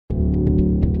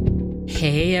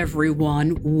Hey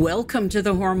everyone, welcome to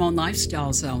the Hormone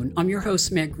Lifestyle Zone. I'm your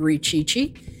host, Meg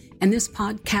Riccici, and this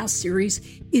podcast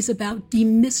series is about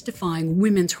demystifying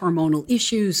women's hormonal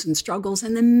issues and struggles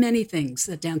and the many things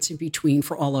that dance in between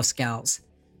for all us gals.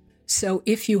 So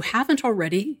if you haven't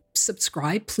already,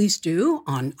 subscribe, please do,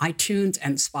 on iTunes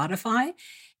and Spotify.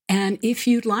 And if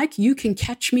you'd like, you can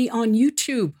catch me on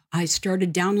YouTube. I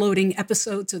started downloading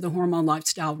episodes of the Hormone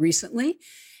Lifestyle recently.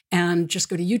 And just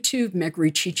go to YouTube,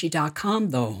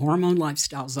 megriccici.com, the Hormone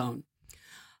Lifestyle Zone.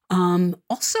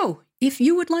 Also, if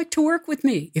you would like to work with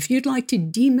me, if you'd like to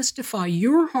demystify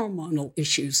your hormonal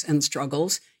issues and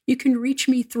struggles, you can reach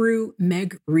me through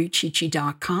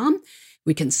megriccici.com.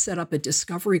 We can set up a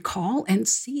discovery call and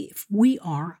see if we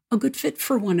are a good fit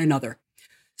for one another.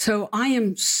 So I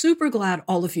am super glad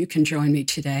all of you can join me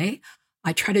today.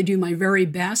 I try to do my very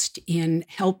best in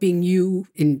helping you,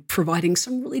 in providing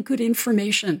some really good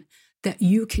information that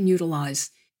you can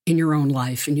utilize in your own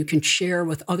life and you can share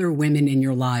with other women in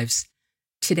your lives.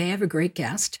 Today, I have a great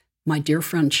guest, my dear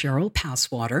friend Cheryl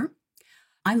Passwater.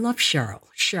 I love Cheryl.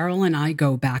 Cheryl and I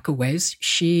go back a ways.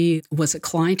 She was a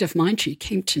client of mine. She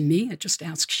came to me. I just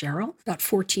asked Cheryl about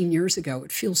 14 years ago.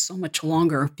 It feels so much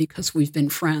longer because we've been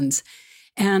friends.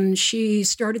 And she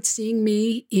started seeing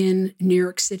me in New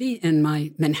York City in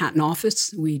my Manhattan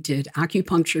office. We did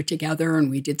acupuncture together and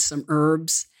we did some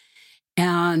herbs.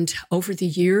 And over the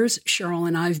years, Cheryl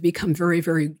and I have become very,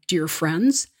 very dear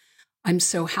friends. I'm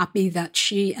so happy that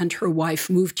she and her wife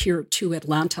moved here to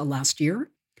Atlanta last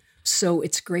year. So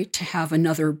it's great to have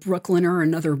another Brooklyner,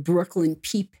 another Brooklyn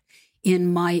peep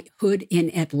in my hood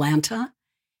in Atlanta.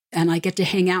 And I get to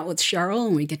hang out with Cheryl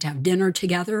and we get to have dinner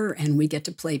together and we get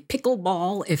to play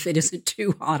pickleball if it isn't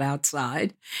too hot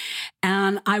outside.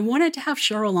 And I wanted to have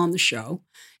Cheryl on the show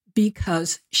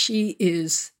because she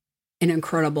is an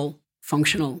incredible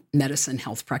functional medicine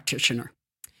health practitioner.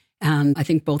 And I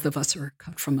think both of us are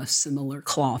cut from a similar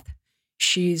cloth.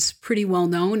 She's pretty well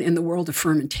known in the world of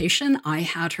fermentation. I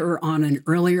had her on an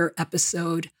earlier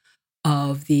episode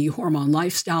of the Hormone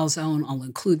Lifestyle Zone. I'll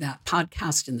include that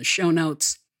podcast in the show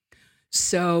notes.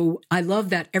 So I love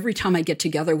that every time I get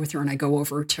together with her and I go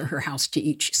over to her house to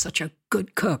eat, she's such a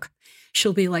good cook.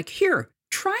 She'll be like, here,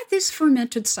 try this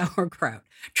fermented sauerkraut.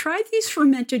 Try these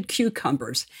fermented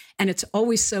cucumbers. And it's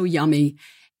always so yummy.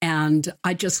 And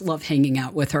I just love hanging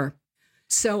out with her.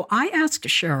 So I asked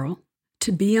Cheryl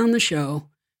to be on the show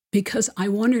because I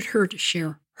wanted her to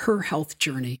share her health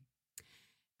journey.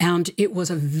 And it was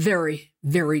a very,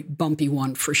 very bumpy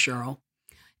one for Cheryl.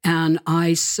 And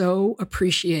I so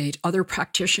appreciate other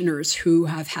practitioners who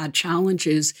have had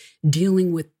challenges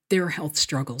dealing with their health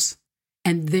struggles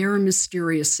and their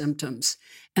mysterious symptoms,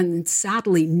 and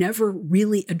sadly, never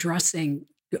really addressing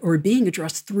or being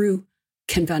addressed through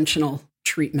conventional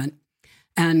treatment.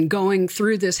 And going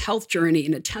through this health journey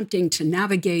and attempting to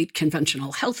navigate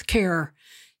conventional healthcare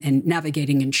and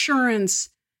navigating insurance,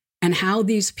 and how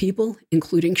these people,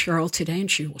 including Cheryl today, and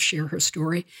she will share her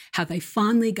story, how they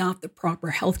finally got the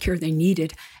proper health care they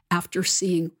needed after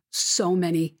seeing so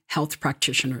many health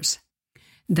practitioners,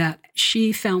 that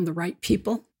she found the right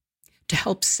people to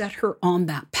help set her on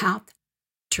that path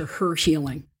to her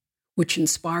healing, which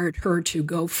inspired her to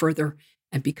go further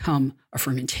and become a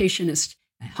fermentationist,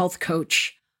 a health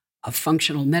coach, a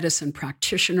functional medicine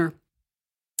practitioner.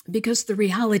 Because the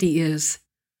reality is,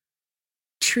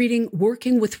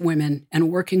 working with women and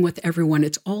working with everyone,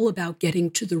 it's all about getting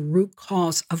to the root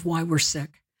cause of why we're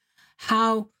sick,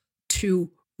 how to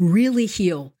really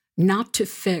heal, not to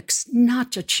fix,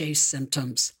 not to chase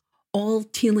symptoms. All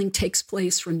healing takes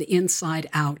place from the inside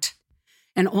out.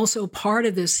 And also part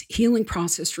of this healing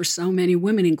process for so many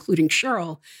women, including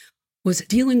Cheryl, was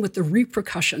dealing with the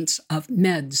repercussions of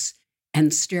meds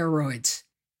and steroids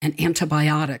and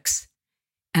antibiotics.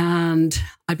 And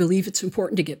I believe it's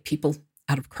important to get people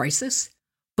out of crisis,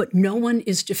 but no one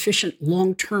is deficient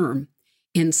long-term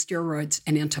in steroids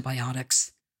and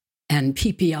antibiotics and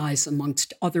PPIs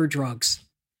amongst other drugs.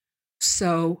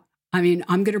 So, I'm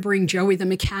going to bring Joey the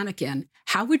mechanic in.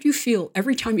 How would you feel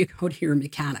every time you go to your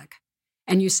mechanic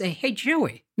and you say, hey,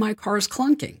 Joey, my car's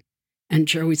clunking? And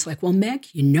Joey's like, well, Meg,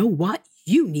 you know what?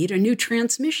 You need a new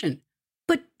transmission.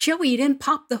 But Joey, you didn't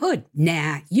pop the hood.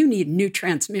 Nah, you need a new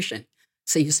transmission.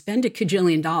 So you spend $1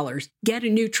 kajillion, get a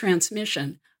new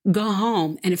transmission, go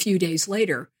home, and a few days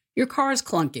later, your car is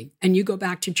clunking, and you go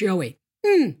back to Joey.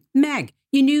 Meg,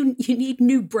 you need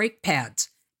new brake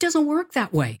pads. Doesn't work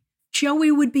that way.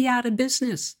 Joey would be out of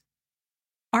business.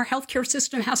 Our healthcare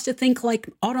system has to think like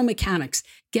auto mechanics,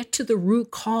 get to the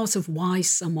root cause of why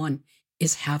someone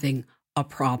is having a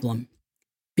problem,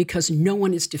 because no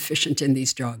one is deficient in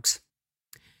these drugs.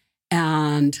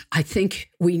 And I think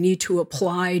we need to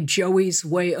apply Joey's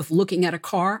way of looking at a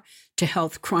car to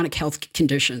chronic health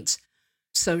conditions.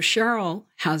 So Cheryl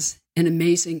has an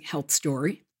amazing health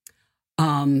story.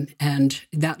 And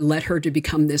that led her to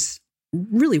become this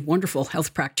really wonderful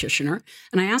health practitioner.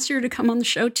 And I asked her to come on the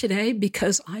show today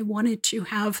because I wanted to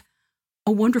have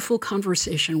a wonderful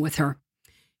conversation with her.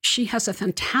 She has a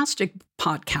fantastic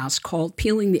podcast called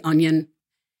Peeling the Onion,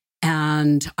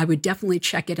 and I would definitely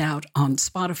check it out on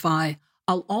Spotify.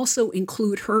 I'll also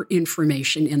include her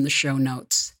information in the show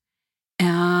notes.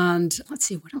 And let's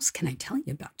see, what else can I tell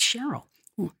you about Cheryl?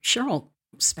 Well, Cheryl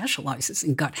specializes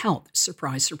in gut health,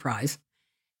 surprise, surprise,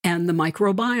 and the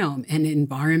microbiome and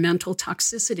environmental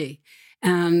toxicity.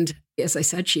 And as I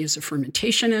said, she is a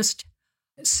fermentationist.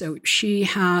 So she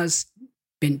has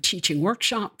been teaching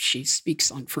workshops. She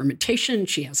speaks on fermentation.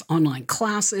 She has online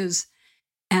classes.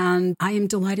 And I am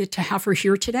delighted to have her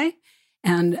here today.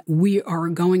 And we are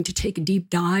going to take a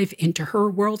deep dive into her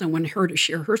world. I want her to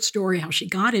share her story, how she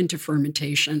got into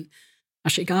fermentation, how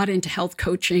she got into health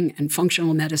coaching and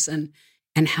functional medicine,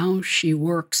 and how she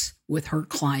works with her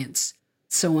clients.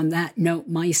 So on that note,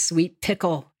 my sweet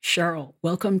pickle, Cheryl,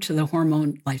 welcome to the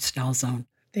Hormone Lifestyle Zone.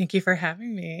 Thank you for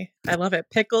having me. I love it.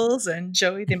 Pickles and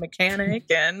Joey the mechanic,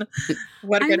 and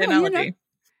what a good analogy.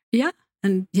 Yeah.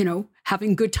 And,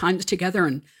 having good times together.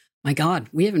 And my God,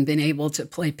 we haven't been able to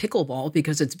play pickleball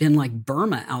because it's been like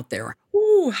Burma out there.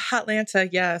 Ooh, Hotlanta,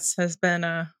 yes, has been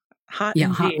hot. Yeah,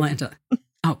 indeed. Hotlanta.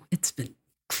 Oh, it's been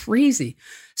crazy.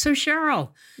 So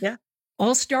Cheryl, yeah,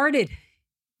 all started.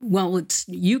 Well,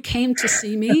 you came to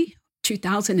see me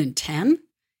 2010.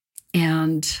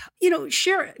 And,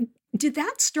 Cheryl, did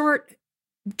that start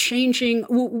changing?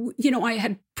 Well, I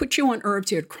had put you on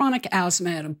herbs. You had chronic asthma,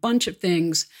 had a bunch of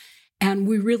things. And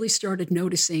we really started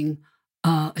noticing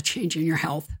a change in your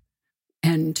health.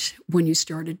 And when you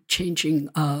started changing,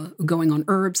 going on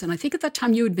herbs. And I think at that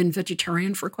time you had been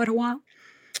vegetarian for quite a while.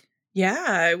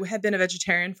 Yeah, I had been a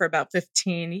vegetarian for about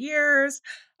 15 years.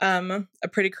 A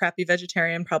pretty crappy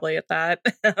vegetarian, probably at that.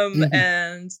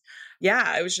 And yeah,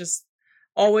 I was just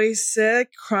always sick,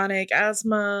 chronic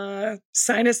asthma,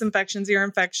 sinus infections, ear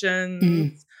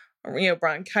infections,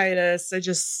 bronchitis. I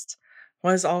just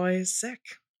was always sick.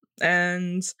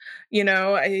 And,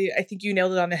 I think you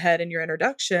nailed it on the head in your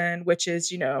introduction, which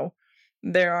is,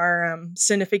 there are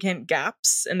significant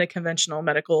gaps in the conventional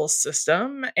medical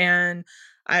system. And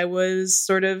I was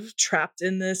sort of trapped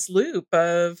in this loop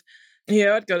of,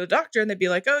 I'd go to the doctor and they'd be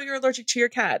like, oh, you're allergic to your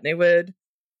cat. And they would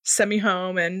send me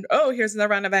home and, oh, here's another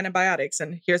round of antibiotics.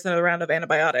 And here's another round of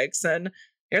antibiotics. And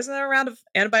here's another round of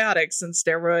antibiotics and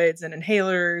steroids and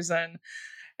inhalers.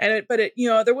 But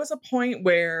there was a point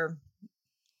where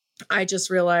I just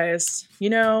realized,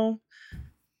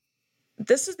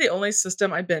 this is the only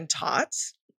system I've been taught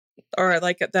or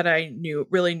that I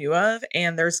really knew of.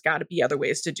 And there's got to be other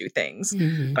ways to do things.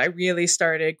 I really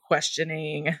started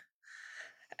questioning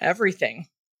everything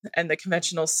and the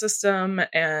conventional system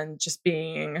and just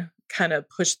being kind of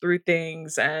pushed through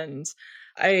things. And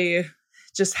I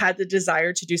just had the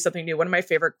desire to do something new. One of my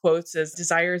favorite quotes is,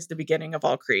 desire is the beginning of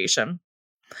all creation.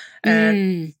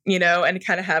 And, and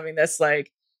kind of having this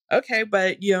okay,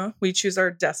 but we choose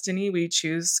our destiny. We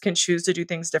can choose to do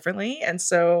things differently. And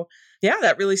so, yeah,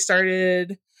 that really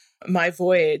started my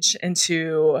voyage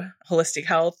into holistic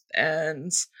health and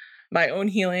my own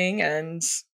healing, and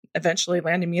eventually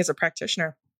landing me as a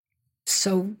practitioner.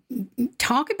 So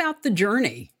talk about the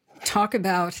journey. Talk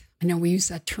about, I know we use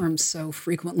that term so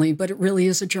frequently, but it really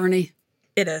is a journey.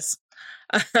 It is.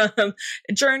 A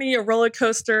journey, a roller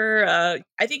coaster.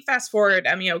 I think fast forward,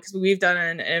 because we've done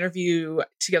an interview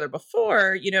together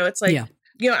before, it's like,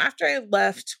 after I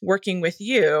left working with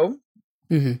you,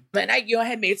 and I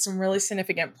had made some really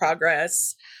significant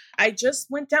progress, I just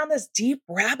went down this deep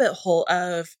rabbit hole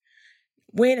of,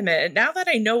 wait a minute, now that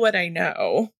I know what I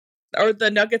know, or the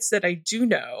nuggets that I do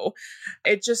know,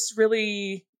 it just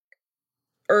really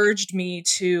urged me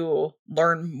to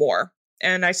learn more.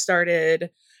 And I started,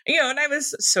 and I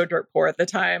was so dirt poor at the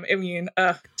time.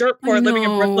 Dirt poor, living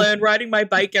in Brooklyn, riding my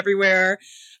bike everywhere.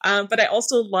 But I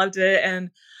also loved it.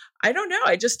 And I don't know,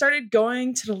 I just started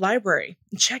going to the library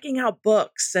and checking out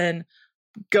books and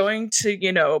going to,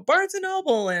 Barnes and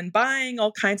Noble and buying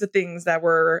all kinds of things that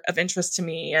were of interest to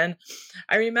me. And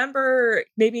I remember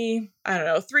maybe,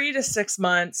 3 to 6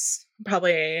 months,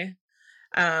 probably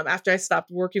after I stopped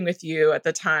working with you at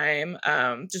the time,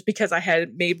 just because I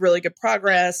had made really good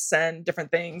progress and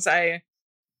different things, I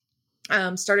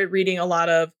started reading a lot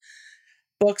of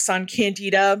books on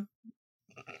Candida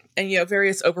and,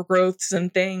 various overgrowths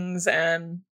and things.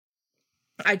 And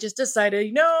I just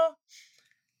decided,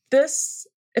 this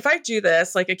if I do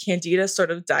this, like a candida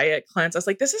sort of diet cleanse, I was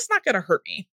like, this is not going to hurt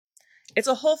me. It's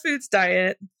a whole foods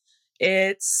diet.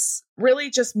 It's really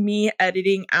just me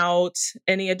editing out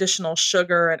any additional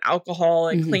sugar and alcohol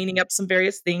and cleaning up some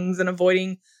various things and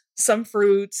avoiding some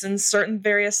fruits and certain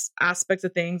various aspects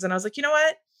of things. And I was like, you know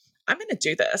what? I'm going to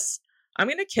do this. I'm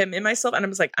going to commit myself. And I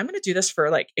was like, I'm going to do this for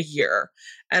like a year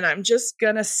and I'm just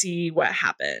going to see what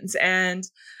happens. And,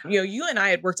 you and I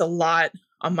had worked a lot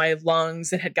on my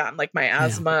lungs and had gotten like my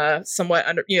asthma somewhat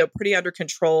under, pretty under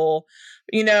control,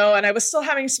 and I was still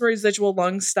having some residual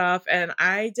lung stuff. And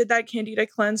I did that candida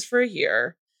cleanse for a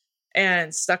year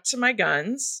and stuck to my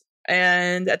guns.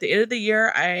 And at the end of the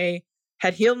year, I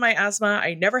had healed my asthma.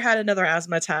 I never had another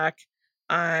asthma attack.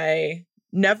 I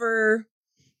never,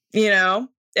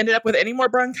 ended up with any more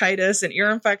bronchitis and ear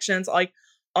infections. Like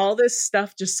all this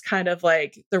stuff just kind of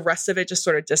like the rest of it just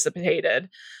sort of dissipated.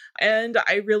 And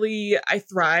I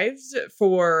thrived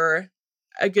for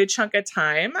a good chunk of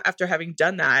time after having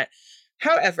done that.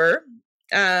 However,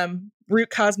 root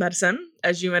cause medicine,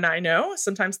 as you and I know,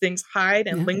 sometimes things hide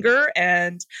and linger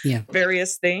and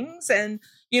various things. And,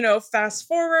 fast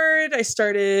forward, I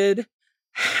started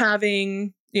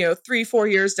having,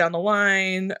 3-4 years down the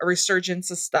line, a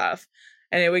resurgence of stuff,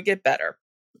 and it would get better.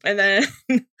 And then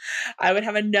I would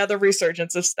have another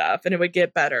resurgence of stuff and it would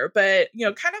get better. But,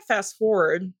 kind of fast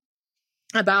forward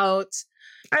about,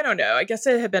 I don't know, I guess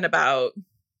it had been about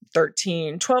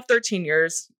 12, 13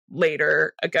 years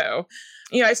later ago,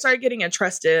 I started getting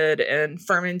interested in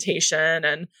fermentation.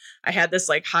 And I had this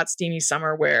like hot, steamy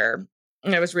summer where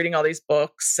I was reading all these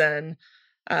books and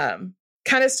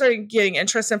kind of started getting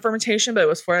interest in fermentation, but it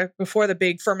was before the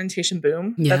big fermentation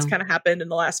boom that's kind of happened in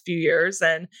the last few years.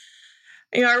 And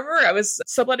I remember I was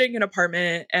subletting an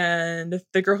apartment and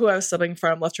the girl who I was subbing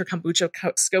from left her kombucha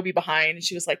SCOBY behind. And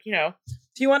she was like, if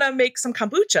you want to make some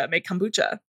kombucha, make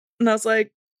kombucha. And I was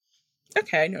like,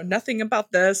 okay, I know nothing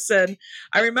about this. And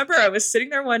I remember I was sitting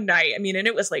there one night, and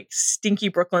it was like stinky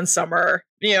Brooklyn summer,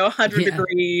 100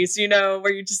 degrees,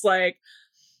 where you're just like,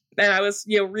 and I was,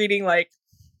 reading like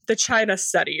the China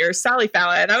Study or Sally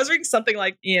Fallon. And I was reading something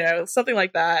like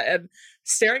that and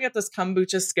staring at this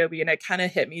kombucha SCOBY. And it kind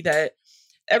of hit me that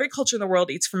every culture in the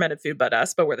world eats fermented food but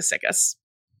us, but we're the sickest.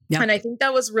 Yeah. And I think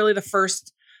that was really the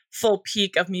first full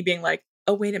peak of me being like,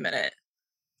 oh, wait a minute.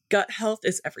 Gut health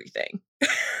is everything.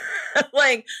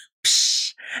 Like,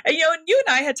 psh. And, and you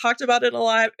and I had talked about it a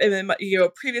lot. And then,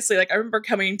 previously, like I remember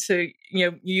coming to,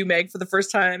 you, Meg, for the first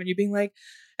time and you being like,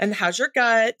 and how's your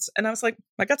gut? And I was like,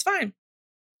 my gut's fine.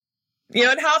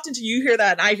 And how often do you hear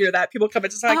that? And I hear that people come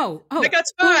and just like, my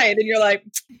gut's fine. And you're like,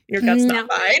 your gut's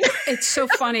not fine. It's so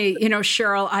funny.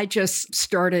 Cheryl, I just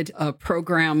started a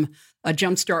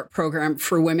jumpstart program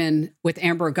for women with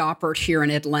Amber Goppert here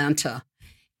in Atlanta.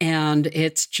 And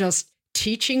it's just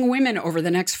teaching women over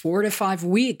the next 4 to 5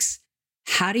 weeks,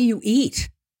 how do you eat?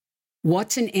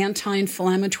 What's an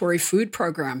anti-inflammatory food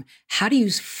program? How do you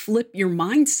flip your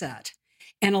mindset?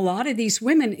 And a lot of these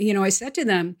women, I said to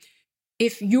them,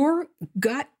 if you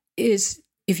have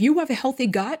a healthy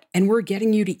gut and we're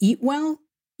getting you to eat well,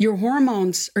 your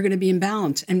hormones are going to be in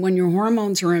balance. And when your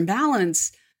hormones are in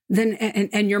balance, then,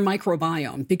 and your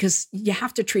microbiome, because you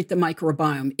have to treat the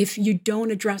microbiome. If you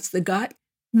don't address the gut,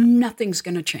 nothing's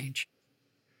going to change.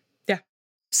 Yeah.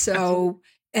 So, absolutely.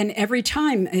 And every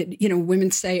time, women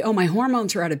say, oh, my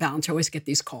hormones are out of balance, I always get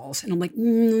these calls. And I'm like,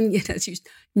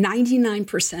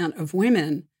 99% of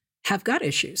women have gut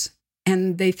issues.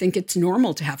 And they think it's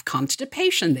normal to have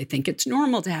constipation. They think it's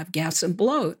normal to have gas and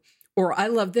bloat. Or I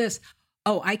love this.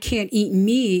 Oh, I can't eat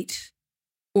meat.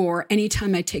 Or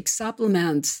anytime I take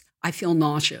supplements, I feel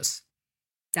nauseous.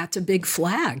 That's a big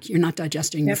flag. You're not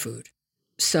digesting your food.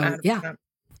 So, 100%.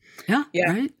 Yeah.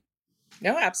 Right?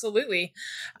 No, absolutely.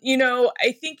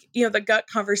 I think, the gut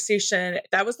conversation,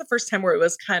 that was the first time where it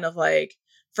was kind of like,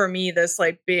 for me, this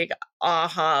like big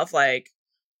aha of like,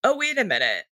 oh, wait a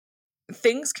minute.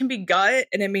 Things can be gut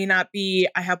and it may not be,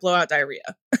 I have blowout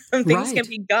diarrhea. Things can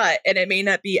be gut and it may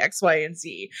not be X, Y, and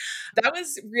Z. That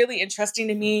was really interesting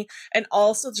to me. And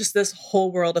also just this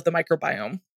whole world of the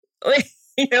microbiome. Like,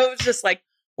 it's just like,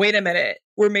 wait a minute,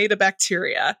 we're made of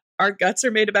bacteria. Our guts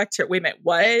are made of bacteria. Wait a minute,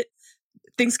 what?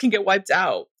 Things can get wiped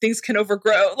out. Things can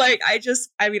overgrow. Like,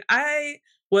 I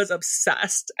was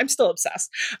obsessed. I'm still obsessed.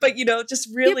 But, just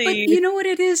really. Yeah, but you know what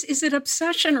it is? Is it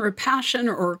obsession or passion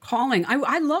or calling? I'm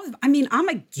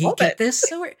a geek at this.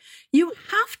 So you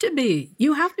have to be.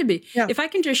 Yeah. If I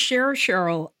can just share,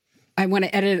 Cheryl, I want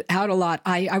to edit out a lot.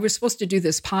 I was supposed to do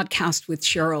this podcast with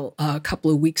Cheryl a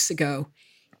couple of weeks ago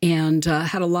and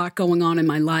had a lot going on in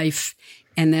my life.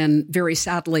 And then very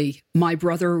sadly, my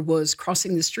brother was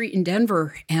crossing the street in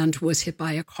Denver and was hit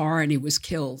by a car and he was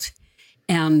killed.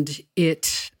 And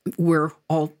we're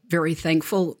all very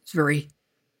thankful. It's very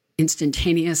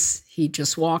instantaneous. He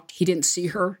just walked. He didn't see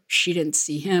her. She didn't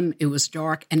see him. It was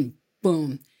dark and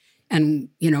boom. And,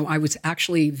 I was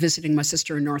actually visiting my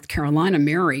sister in North Carolina,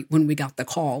 Mary, when we got the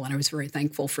call. And I was very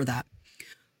thankful for that.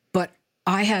 But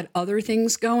I had other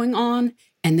things going on.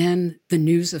 And then the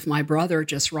news of my brother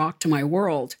just rocked my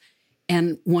world.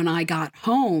 And when I got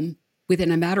home,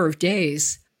 within a matter of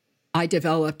days, I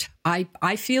developed,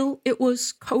 I feel it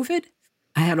was COVID.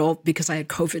 Because I had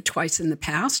COVID twice in the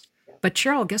past. But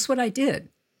Cheryl, guess what I did?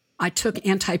 I took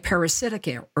anti-parasitic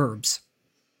herbs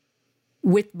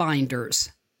with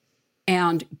binders.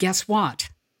 And guess what?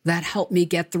 That helped me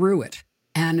get through it.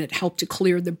 And it helped to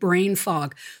clear the brain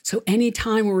fog. So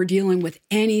anytime we're dealing with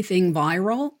anything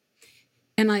viral,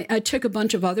 and I took a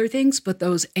bunch of other things, but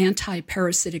those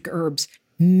anti-parasitic herbs,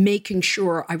 making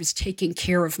sure I was taking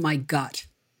care of my gut.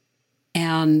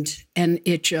 And when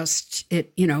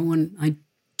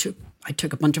I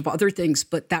took a bunch of other things,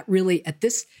 but that really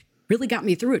got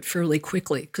me through it fairly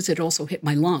quickly because it also hit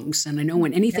my lungs. And I know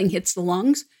when anything hits the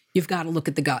lungs, you've got to look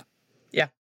at the gut. Yeah.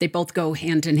 They both go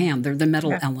hand in hand. They're the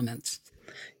metal elements.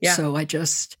 Yeah. So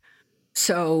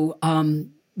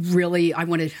really, I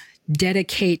want to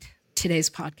dedicate today's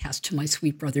podcast to my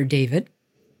sweet brother, David,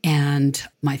 and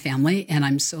my family. And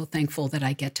I'm so thankful that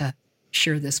I get to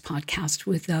share this podcast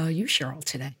with you, Cheryl,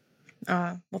 today.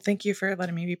 Well, thank you for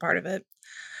letting me be part of it.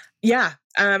 Yeah.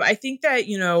 I think that,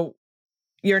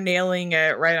 you're nailing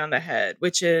it right on the head,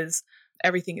 which is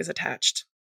everything is attached.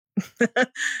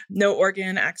 No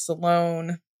organ acts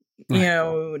alone,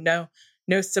 no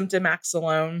symptom acts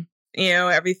alone,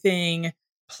 everything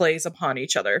plays upon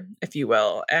each other, if you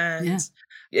will. And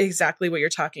exactly what you're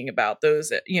talking about,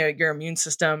 those, your immune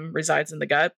system resides in the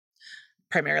gut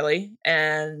primarily.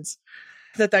 And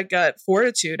that gut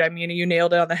fortitude, you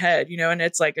nailed it on the head, and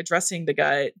it's like addressing the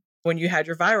gut when you had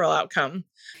your viral outcome.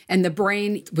 And the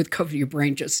brain, with COVID, your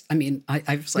brain just,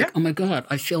 I was like, oh my God,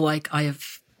 I feel like I have,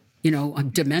 a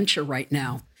dementia right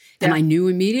now. And I knew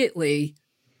immediately,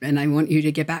 and I want you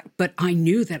to get back, but I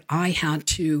knew that I had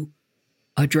to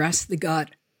address the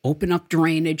gut, open up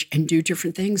drainage, and do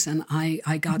different things. And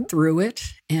I got through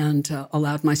it and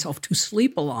allowed myself to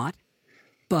sleep a lot.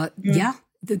 But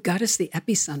the gut is the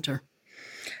epicenter.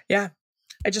 Yeah.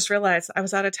 I just realized I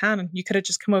was out of town and you could have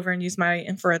just come over and used my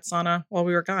infrared sauna while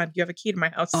we were gone. You have a key to my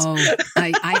house. Oh,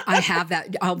 I have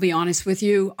that. I'll be honest with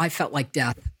you. I felt like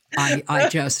death.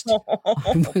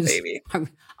 Baby.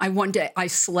 One day I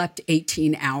slept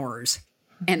 18 hours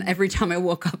and every time I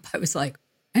woke up, I was like,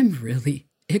 I'm really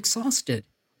exhausted.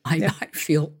 I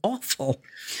feel awful.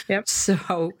 Yep.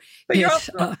 So, but you're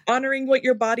also honoring what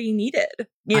your body needed,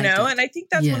 and I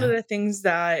think that's one of the things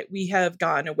that we have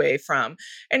gotten away from.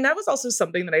 And that was also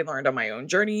something that I learned on my own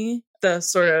journey. The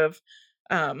sort of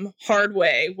hard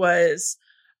way was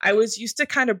I was used to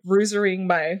kind of bruising,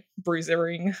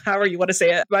 however you want to say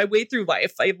it, my way through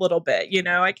life a little bit.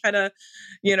 I kind of,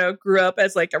 grew up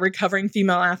as like a recovering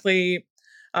female athlete.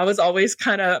 I was always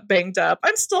kind of banged up.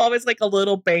 I'm still always like a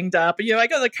little banged up. I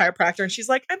go to the chiropractor and she's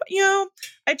like, I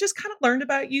just kind of learned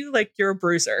about you. Like you're a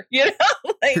bruiser, and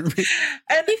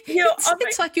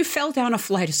it's like you fell down a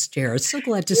flight of stairs. So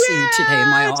glad to see you today in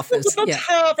my office. A little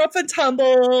tough, rough and tumble,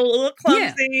 a little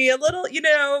clumsy, a little,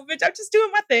 but I'm just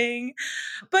doing my thing.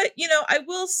 But, I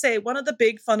will say one of the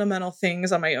big fundamental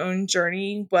things on my own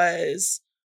journey was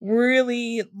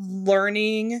really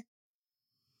learning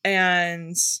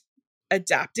and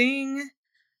adapting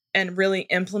and really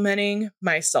implementing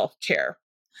my self-care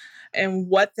and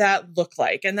what that looked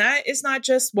like. And that is not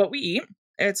just what we eat.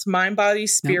 It's mind, body,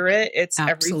 spirit. It's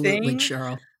absolutely, everything.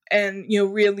 Cheryl. And,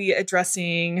 really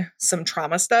addressing some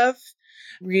trauma stuff,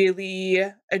 really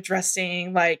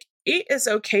addressing like, it is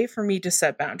okay for me to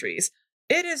set boundaries.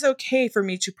 It is okay for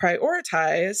me to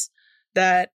prioritize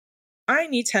that I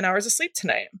need 10 hours of sleep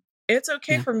tonight. It's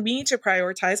okay for me to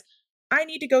prioritize, I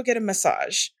need to go get a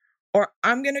massage. Or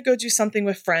I'm going to go do something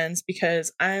with friends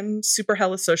because I'm super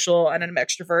hella social and I'm an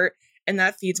extrovert and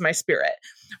that feeds my spirit.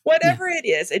 Whatever it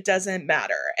is, it doesn't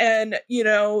matter. And,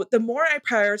 the more I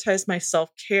prioritize my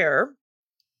self-care,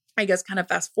 I guess kind of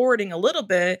fast forwarding a little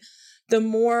bit, the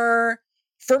more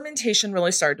fermentation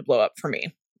really started to blow up for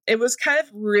me. It was kind of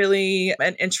really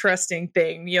an interesting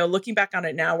thing, looking back on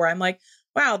it now where I'm like,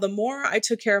 wow, the more I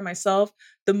took care of myself,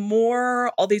 the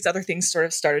more all these other things sort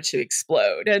of started to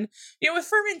explode. And, with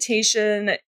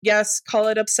fermentation, Yes, call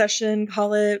it obsession,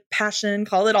 call it passion,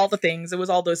 call it all the things. It was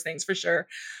all those things for sure.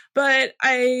 But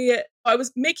I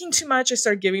was making too much. I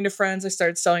started giving to friends. I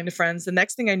started selling to friends. The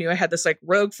next thing I knew, I had this like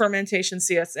rogue fermentation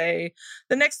CSA.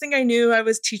 The next thing I knew, I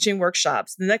was teaching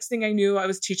workshops. The next thing I knew, I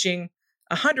was teaching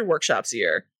 100 workshops a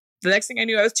year. The next thing I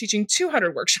knew, I was teaching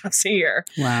 200 workshops a year.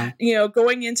 Wow.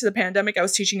 Going into the pandemic, I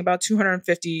was teaching about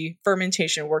 250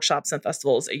 fermentation workshops and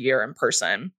festivals a year in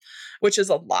person, which is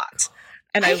a lot.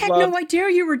 And I had no idea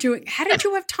you were doing. How did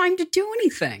you have time to do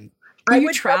anything? Were I you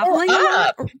would traveling a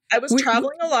lot? I was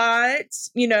traveling a lot.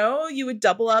 You would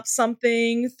double up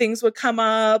something. Things would come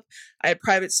up. I had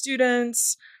private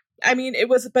students. I mean, it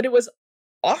was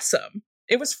awesome.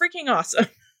 It was freaking awesome.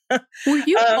 Were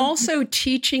you also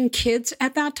teaching kids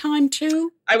at that time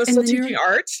too? I was still teaching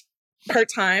art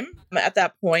part-time at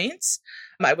that point.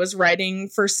 I was writing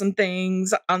for some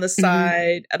things on the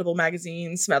side, Edible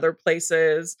magazines, some other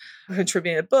places,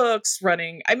 contributing to books,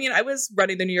 I was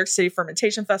running the New York City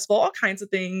Fermentation Festival, all kinds of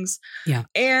things. Yeah.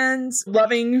 And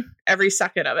loving every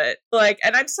second of it.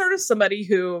 And I'm sort of somebody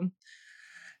who,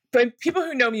 but people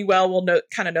who know me well will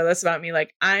kind of know this about me.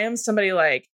 I am somebody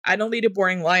I don't lead a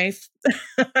boring life.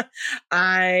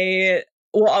 I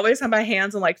will always have my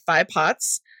hands in 5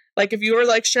 pots. If you were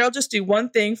Cheryl, just do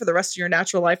one thing for the rest of your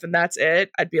natural life and that's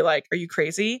it, I'd be like, are you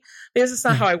crazy? Because it's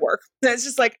not how I work. It's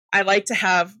just I like to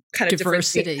have kind of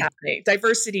diversity happening.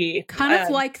 Diversity. Kind of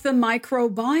like the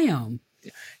microbiome.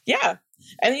 Yeah.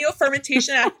 And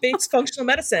fermentation activates functional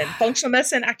medicine. Functional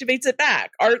medicine activates it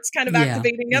back. Art's kind of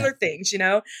activating other things,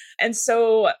 And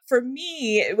so for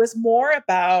me, it was more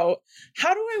about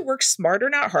how do I work smarter,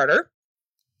 not harder?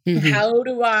 How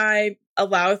do I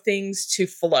allow things to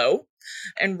flow?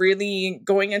 And really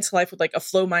going into life with a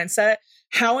flow mindset.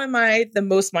 How am I the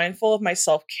most mindful of my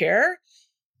self-care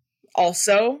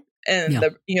also in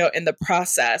the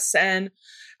process? And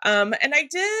I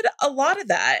did a lot of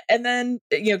that. And then,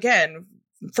 again,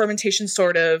 fermentation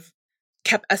sort of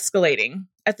kept escalating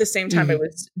at the same time I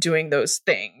was doing those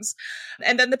things.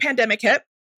 And then the pandemic hit.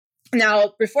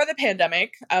 Now, before the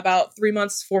pandemic, about 4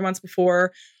 months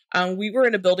before, we were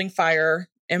in a building fire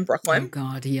in Brooklyn. Oh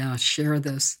God, yeah, share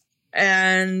this.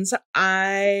 And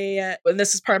when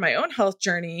this is part of my own health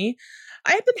journey,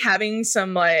 I have been having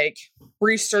some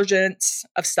resurgence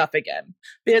of stuff again.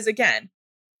 Because again,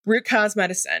 root cause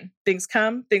medicine, things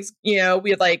come, we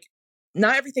had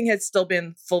not everything had still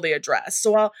been fully addressed.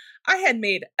 So while I had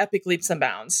made epic leaps and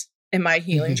bounds in my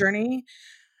healing journey,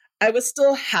 I was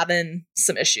still having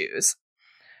some issues.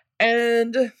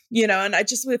 And, and I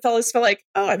just felt like,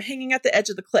 oh, I'm hanging at the edge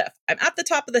of the cliff. I'm at the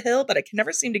top of the hill, but I can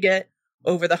never seem to get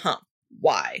over the hump.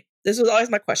 Why? This was always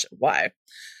my question. Why?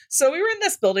 So we were in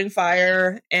this building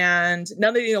fire and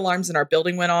none of the alarms in our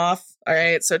building went off. All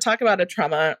right. So talk about a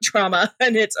trauma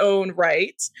in its own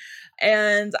right.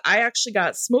 And I actually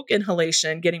got smoke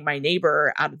inhalation getting my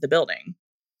neighbor out of the building.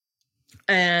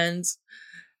 And,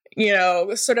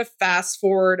 sort of fast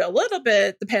forward a little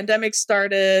bit, the pandemic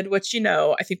started, which,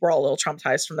 I think we're all a little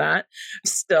traumatized from that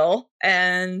still.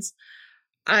 And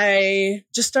I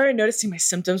just started noticing my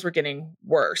symptoms were getting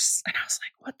worse. And I was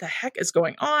like, what the heck is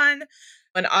going on?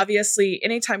 And obviously,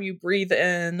 anytime you breathe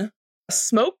in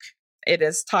smoke, it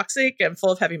is toxic and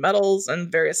full of heavy metals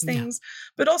and various things.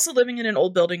 But also living in an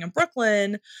old building in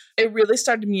Brooklyn, it really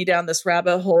started me down this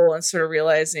rabbit hole and sort of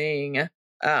realizing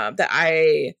that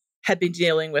I had been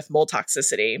dealing with mold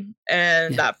toxicity.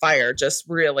 And that fire just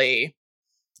really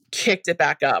kicked it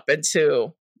back up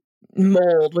into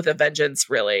mold with a vengeance,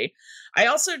 really. I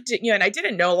also did, and I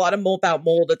didn't know a lot about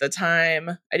mold at the time.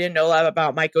 I didn't know a lot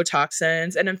about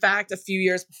mycotoxins. And in fact, a few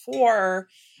years before,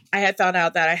 I had found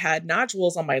out that I had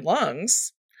nodules on my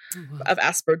lungs of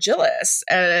aspergillus.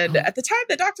 And at the time,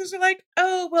 the doctors were like,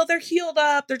 oh, well, they're healed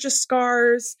up. They're just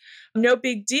scars. No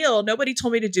big deal. Nobody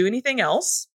told me to do anything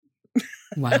else.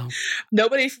 Wow.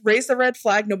 Nobody raised the red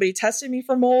flag. Nobody tested me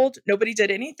for mold. Nobody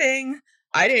did anything.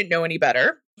 I didn't know any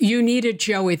better. You needed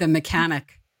Joey the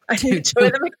mechanic. I needed Joey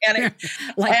the mechanic.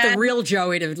 The real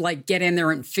Joey to get in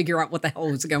there and figure out what the hell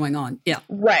was going on. Yeah.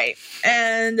 Right.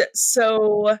 And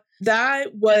so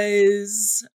that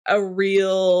was a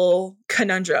real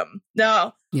conundrum.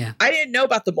 Now, I didn't know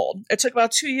about the mold. It took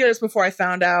about 2 years before I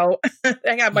found out.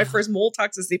 I had my first mold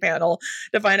toxicity panel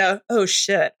to find out, oh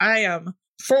shit, I am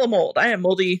full of mold. I am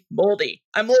moldy.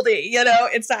 I'm moldy,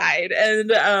 inside.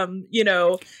 And,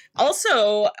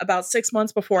 also about 6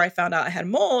 months before I found out I had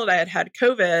mold, I had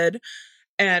COVID.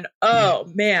 And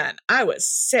oh man, I was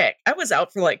sick. I was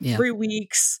out for 3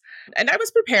 weeks and I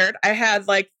was prepared. I had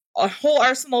a whole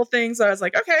arsenal of things. I was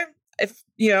like, okay, if,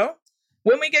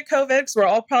 when we get COVID, because we're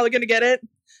all probably going to get it,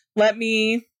 let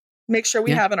me make sure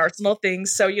we have an arsenal of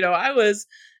things. So, I was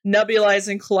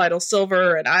nebulizing colloidal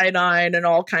silver and iodine and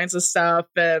all kinds of stuff,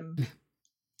 and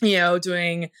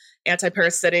doing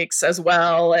antiparasitics as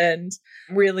well, and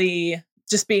really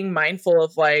just being mindful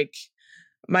of like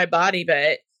my body.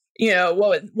 But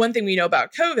one thing we know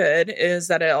about COVID is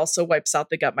that it also wipes out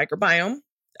the gut microbiome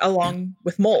along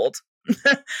with mold.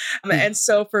 And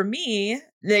so for me,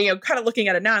 kind of looking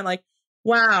at it now, I'm like,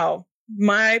 wow,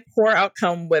 my poor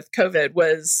outcome with COVID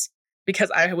was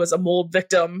because I was a mold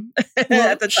victim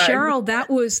at the time.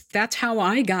 Cheryl, that's how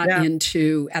I got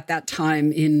into, at that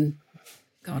time in,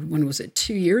 God, when was it?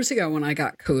 2 years ago when I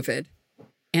got COVID.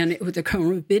 And the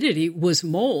comorbidity was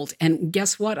mold. And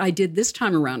guess what I did this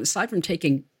time around? Aside from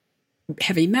taking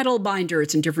heavy metal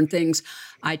binders and different things,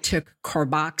 I took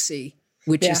carboxy,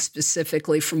 which is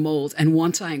specifically for mold. And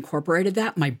once I incorporated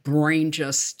that, my brain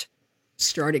just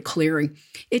started clearing.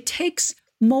 It's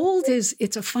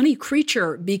a funny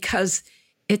creature because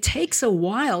it takes a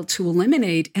while to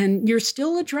eliminate, and you're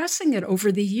still addressing it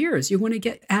over the years. You want to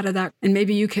get out of that, and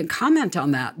maybe you can comment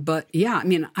on that. But yeah, I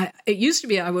mean, it used to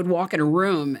be I would walk in a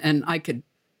room and I could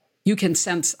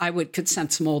sense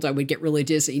mold. I would get really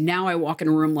dizzy. Now I walk in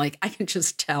a room like I can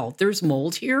just tell there's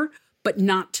mold here, but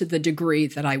not to the degree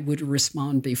that I would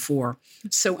respond before.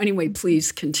 So anyway,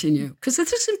 please continue, because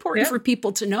this is important for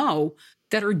people to know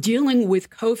that are dealing with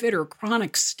COVID or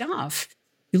chronic stuff.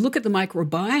 You look at the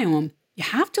microbiome, you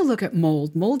have to look at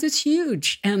mold. Mold is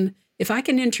huge. And if I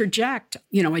can interject,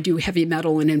 I do heavy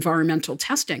metal and environmental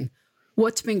testing.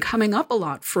 What's been coming up a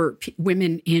lot for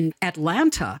women in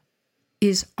Atlanta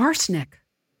is arsenic.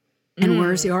 And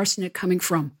where is the arsenic coming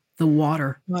from? The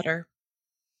water. Water.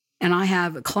 And I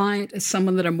have a client,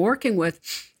 someone that I'm working with,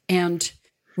 and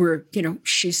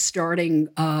she's starting,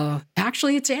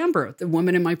 actually it's Amber, the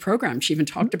woman in my program. She even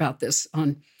talked about this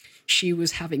she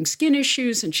was having skin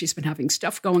issues and she's been having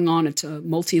stuff going on. It's a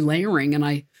multi-layering. And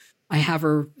I have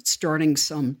her starting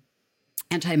some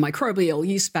antimicrobial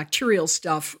yeast bacterial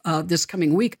stuff this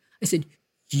coming week. I said,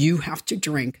 you have to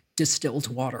drink distilled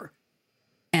water.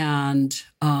 And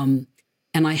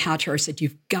I had her, I said,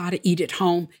 you've got to eat at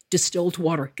home, distilled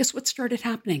water. Guess what started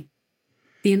happening?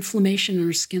 The inflammation in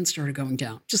her skin started going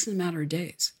down just in a matter of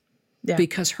days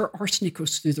because her arsenic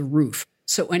goes through the roof.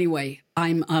 So anyway,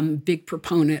 I'm a big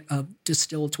proponent of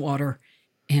distilled water,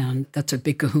 and that's a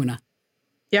big kahuna.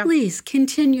 Yeah. Please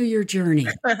continue your journey.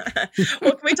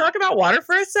 Well, can we talk about water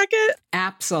for a second?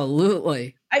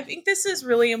 Absolutely. I think this is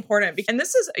really important. And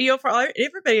this is, for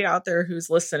everybody out there who's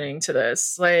listening to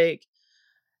this, like,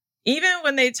 even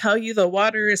when they tell you the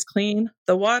water is clean,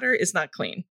 the water is not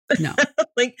clean. No.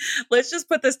 Like, let's just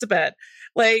put this to bed.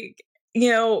 Like,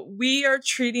 we are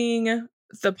treating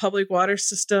the public water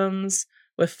systems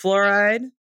with fluoride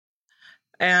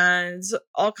and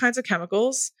all kinds of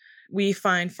chemicals. We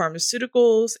find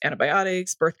pharmaceuticals,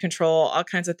 antibiotics, birth control, all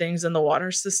kinds of things in the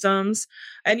water systems.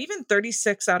 And even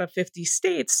 36 out of 50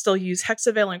 states still use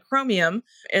hexavalent chromium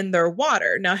in their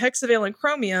water. Now, hexavalent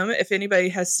chromium, if anybody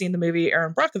has seen the movie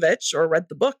Erin Brockovich or read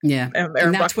the book. Yeah,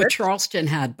 and that's what Charleston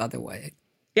had, by the way.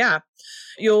 Yeah.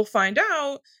 You'll find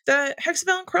out that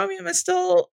hexavalent chromium is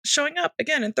still showing up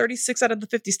again in 36 out of the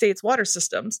 50 states water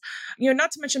systems.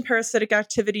 Not to mention parasitic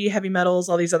activity, heavy metals,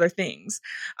 all these other things.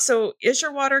 So is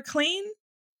your water clean?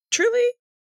 Truly?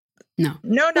 No,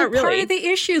 not really. Part of the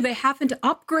issue, they haven't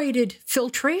upgraded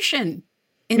filtration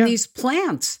in these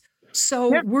plants.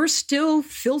 So we're still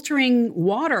filtering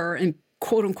water and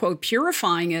quote unquote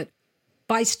purifying it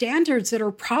by standards that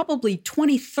are probably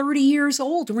 20, 30 years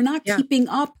old. We're not keeping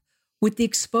up with the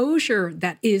exposure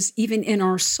that is even in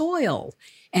our soil.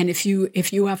 And if you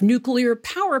have nuclear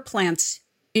power plants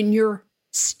in your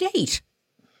state,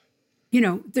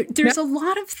 there's a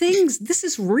lot of things. This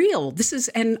is real.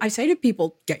 And I say to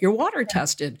people, get your water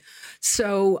tested.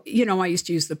 So, I used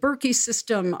to use the Berkey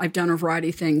system. I've done a variety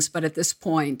of things, but at this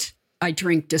point I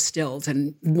drink distilled.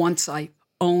 And once I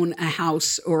own a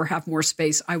house or have more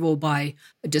space, I will buy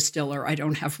a distiller. I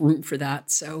don't have room for that.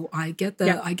 So I get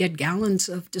I get gallons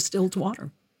of distilled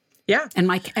water. Yeah. And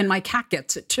my cat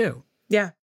gets it too. Yeah.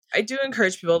 I do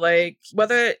encourage people, like,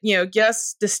 whether,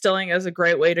 yes, distilling is a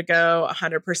great way to go,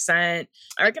 100%.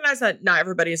 I recognize that not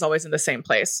everybody is always in the same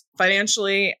place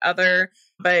financially,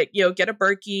 but, get a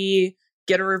Berkey,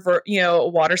 get a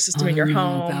water system in your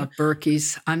home. About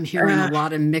Berkeys. I'm hearing a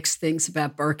lot of mixed things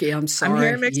about Berkey. I'm sorry. I'm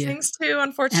hearing mixed things too,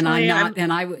 unfortunately.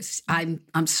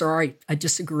 I'm sorry. I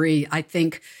disagree. I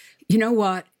think, you know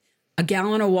what? A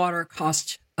gallon of water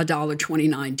costs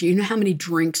 $1.29. Do you know how many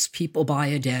drinks people buy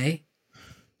a day?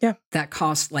 Yeah. That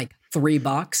costs like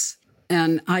 $3.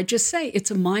 And I just say it's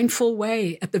a mindful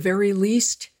way. At the very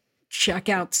least, check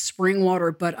out spring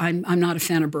water, but I'm not a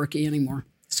fan of Berkey anymore.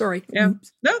 Sorry. Yeah.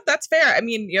 No, that's fair. I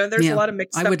mean, there's a lot of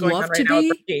mixed stuff going on right now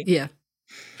with Berkey. Yeah.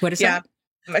 What is that?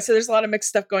 I said there's a lot of mixed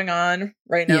stuff going on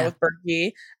right now with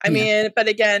Berkey. I mean, but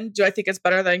again, do I think it's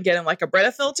better than getting like a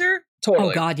Brita filter? Totally.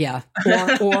 Oh God, yeah.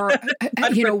 Or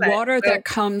water that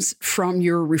comes from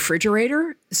your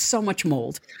refrigerator, so much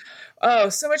mold. Oh,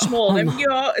 so much mold. And,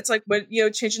 it's like when,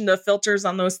 changing the filters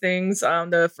on those things,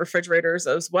 the refrigerators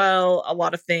as well, a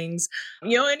lot of things,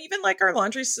 and even like our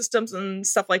laundry systems and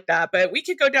stuff like that. But we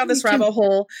could go down this rabbit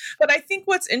hole. But I think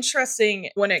what's interesting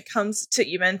when it comes to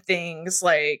even things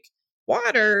like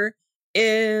water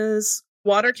is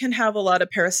water can have a lot of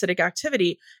parasitic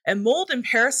activity, and mold and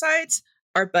parasites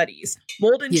are buddies.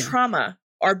 Mold and trauma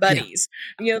are buddies.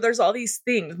 There's all these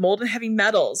things, mold and heavy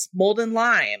metals, mold and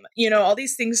lime, all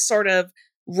these things sort of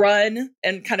run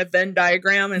and kind of Venn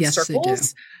diagram in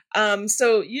circles.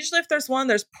 So usually if there's one,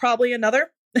 there's probably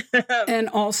another. And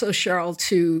also, Cheryl,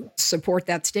 to support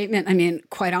that statement, I mean,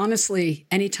 quite honestly,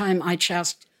 anytime I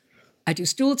do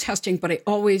stool testing, but I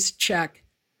always check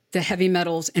the heavy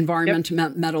metals,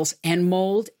 environmental metals, and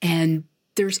mold, and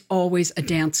there's always a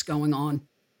dance going on.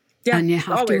 Yeah, and you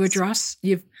have to address,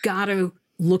 you've got to,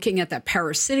 looking at that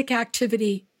parasitic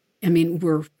activity. I mean,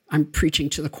 I'm preaching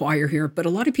to the choir here, but a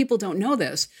lot of people don't know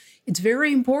this. It's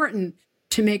very important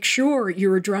to make sure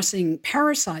you're addressing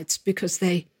parasites because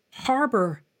they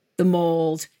harbor the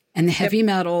mold and the heavy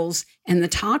metals and the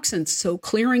toxins. So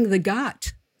clearing the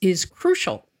gut is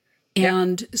crucial.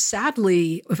 And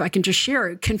sadly, if I can just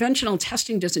share, conventional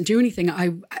testing doesn't do anything.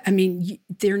 I mean,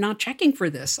 they're not checking for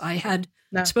this. I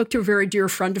spoke to a very dear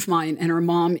friend of mine, and her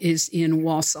mom is in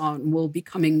Warsaw and will be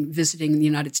visiting the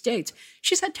United States.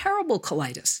 She's had terrible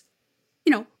colitis.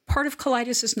 Part of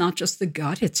colitis is not just the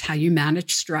gut. It's how you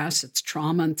manage stress. It's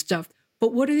trauma and stuff.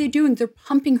 But what are they doing? They're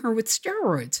pumping her with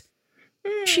steroids.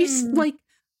 She's like,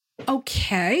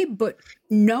 okay, but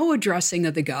no addressing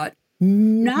of the gut,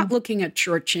 not looking at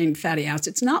short-chain fatty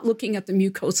acids, not looking at the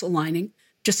mucosal lining,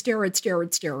 just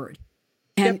steroid.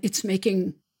 And it's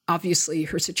making, obviously,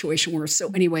 her situation worse. So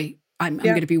anyway, I'm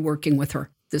going to be working with her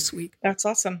this week. That's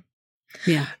awesome.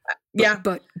 Yeah.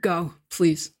 But go,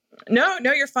 please. No,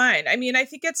 you're fine. I mean, I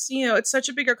think it's, it's such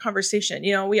a bigger conversation.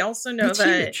 We also know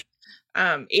that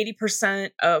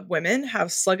 80% of women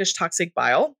have sluggish toxic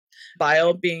bile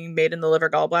being made in the liver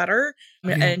gallbladder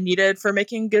and needed for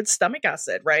making good stomach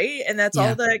acid, right? And that's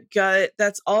all the gut,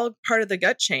 that's all part of the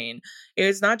gut chain.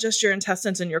 It's not just your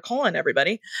intestines and your colon,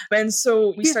 everybody. And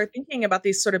so we start thinking about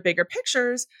these sort of bigger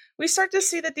pictures. We start to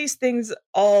see that these things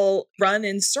all run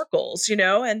in circles,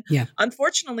 and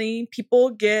unfortunately people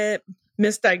get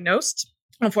misdiagnosed.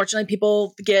 Unfortunately,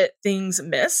 people get things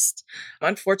missed.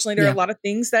 Unfortunately, there are a lot of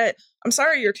things that, I'm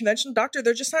sorry, your conventional doctor,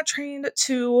 they're just not trained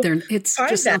to find them.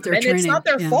 It's not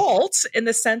their fault in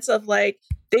the sense of like,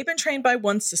 they've been trained by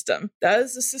one system. That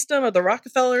is the system of the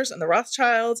Rockefellers and the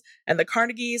Rothschilds and the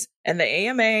Carnegies and the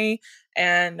AMA.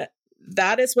 And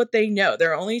that is what they know.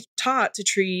 They're only taught to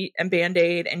treat and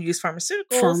Band-Aid and use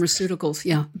pharmaceuticals.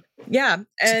 Yeah.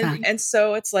 And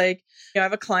so it's like, I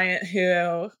have a client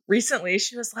who recently,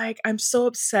 she was like, I'm so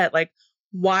upset. Like,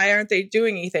 why aren't they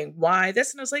doing anything? Why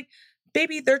this? And I was like,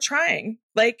 baby, they're trying.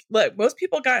 Like, look, most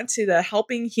people got into the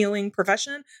helping, healing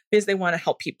profession because they want to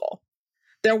help people.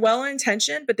 They're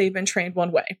well-intentioned, but they've been trained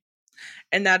one way.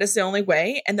 And that is the only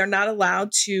way. And they're not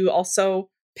allowed to also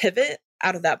pivot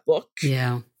out of that book.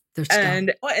 Yeah.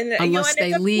 Unless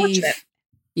they leave.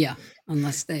 Yeah.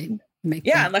 Unless they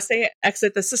unless they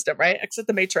exit the system, right? Exit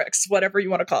the matrix, whatever you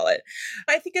want to call it.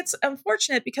 I think it's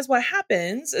unfortunate because what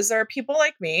happens is there are people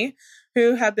like me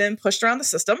who have been pushed around the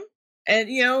system and,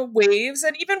 waves,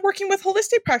 and even working with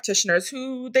holistic practitioners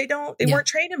who they weren't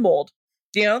trained in mold.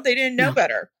 They didn't know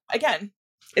better. Again,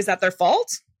 is that their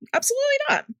fault? Absolutely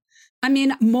not. I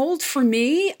mean, mold for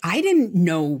me, I didn't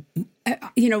know,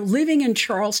 living in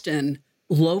Charleston,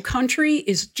 Low Country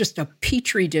is just a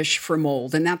petri dish for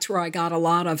mold. And that's where I got a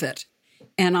lot of it.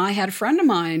 And I had a friend of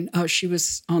mine, she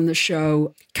was on the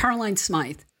show, Caroline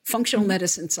Smythe, functional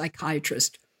medicine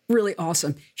psychiatrist, really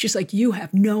awesome. She's like, you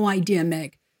have no idea,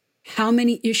 Meg, so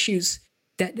many issues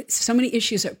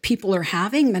that people are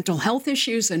having, mental health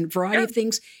issues and variety of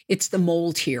things. It's the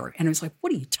mold here. And I was like,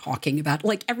 what are you talking about?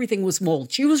 Like everything was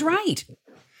mold. She was right.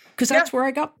 Because that's where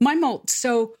I got my mold.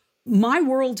 So my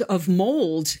world of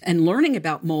mold and learning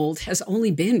about mold has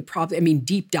only been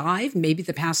deep dive, maybe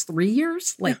the past 3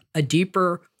 years, like a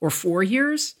deeper or 4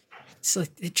 years. So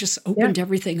it just opened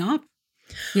everything up.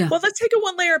 Yeah. Well, let's take it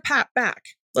one layer back.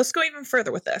 Let's go even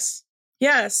further with this.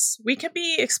 Yes, we can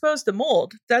be exposed to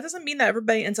mold. That doesn't mean that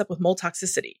everybody ends up with mold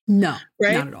toxicity. No,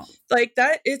 right? not at all. Like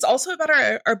that, it's also about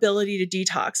our ability to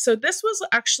detox. So this was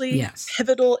actually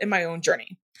pivotal in my own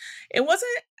journey. It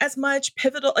wasn't as much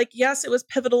pivotal. Like, yes, it was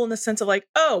pivotal in the sense of like,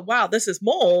 oh, wow, this is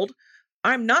mold.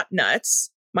 I'm not nuts.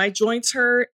 My joints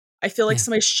hurt. I feel like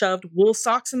somebody shoved wool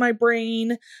socks in my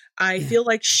brain. I feel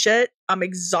like shit. I'm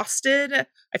exhausted.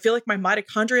 I feel like my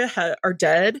mitochondria are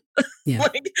dead.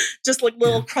 Like just like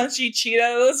little crunchy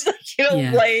Cheetos,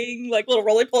 laying like little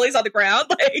roly-polies on the ground.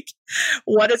 Like,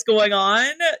 what is going on?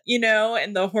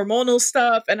 And the hormonal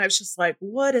stuff. And I was just like,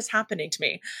 what is happening to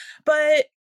me? But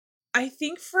I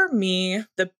think for me,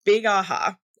 the big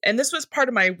aha, and this was part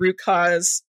of my root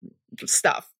cause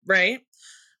stuff, right?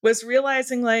 Was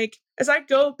realizing like, as I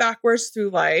go backwards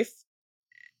through life,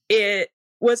 it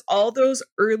was all those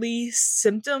early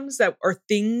symptoms that are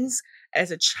things as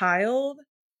a child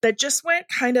that just went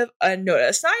kind of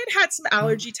unnoticed. I had some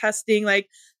allergy testing, like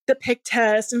the PIC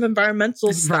test and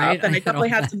environmental stuff, and I definitely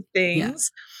had some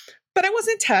things, but I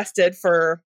wasn't tested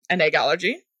for an egg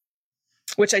allergy,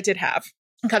 which I did have.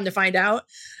 Come to find out,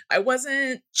 I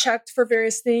wasn't checked for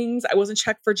various things. I wasn't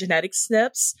checked for genetic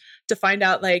SNPs to find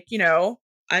out, like,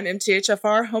 I'm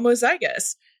MTHFR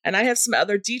homozygous, and I have some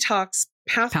other detox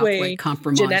pathway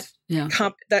compromise,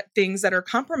 things that are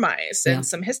compromised, and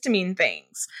some histamine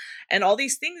things, and all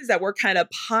these things that were kind of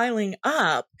piling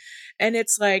up. And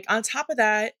it's like, on top of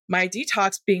that, my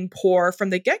detox being poor from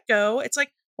the get-go, it's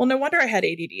like, well, no wonder I had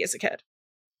ADD as a kid.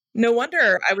 No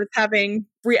wonder I was having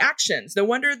reactions. No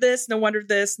wonder this, no wonder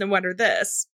this, no wonder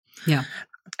this. Yeah.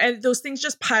 And those things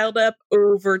just piled up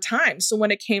over time. So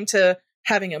when it came to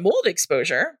having a mold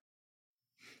exposure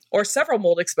or several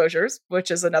mold exposures,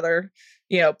 which is another,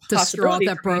 the possibility.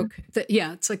 Straw that broke.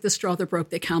 It's like the straw that broke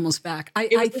the camel's back.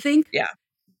 I think,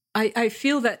 I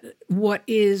feel that what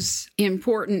is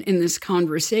important in this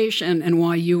conversation and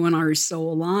why you and I are so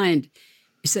aligned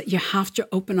is that you have to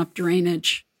open up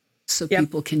drainage so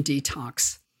people can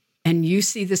detox. And you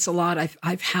see this a lot.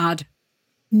 I've had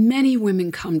many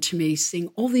women come to me seeing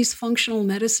all these functional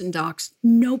medicine docs.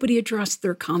 Nobody addressed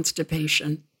their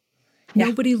constipation.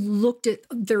 Nobody looked at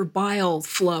their bile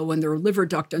flow and their liver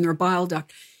duct and their bile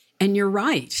duct. And you're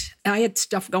right. I had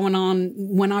stuff going on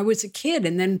when I was a kid.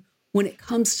 And then when it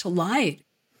comes to light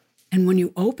and when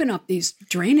you open up these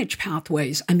drainage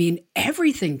pathways,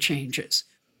 everything changes.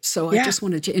 So I just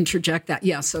wanted to interject that.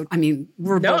 Yeah. So,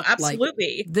 we're both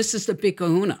absolutely. Like, this is the big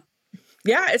kahuna.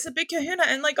 Yeah, it's a big kahuna.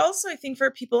 And like, also, I think for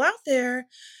people out there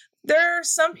are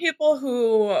some people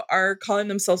who are calling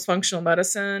themselves functional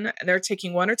medicine and they're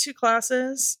taking 1 or 2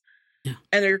 classes and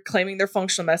they're claiming they're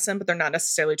functional medicine, but they're not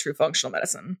necessarily true functional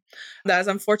medicine. That is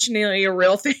unfortunately a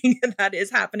real thing that is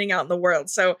happening out in the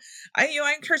world. So I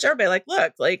encourage everybody, like,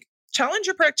 look, like, challenge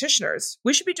your practitioners.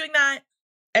 We should be doing that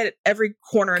at every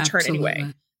corner and turn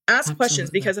anyway. Ask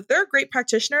questions, because if they're a great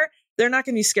practitioner, they're not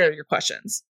going to be scared of your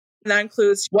questions. And that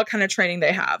includes what kind of training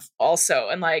they have also.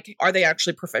 And like, are they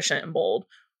actually proficient in mold?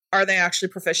 Are they actually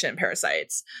proficient in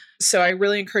parasites? So I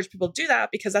really encourage people to do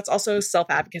that, because that's also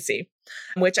self-advocacy,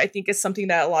 which I think is something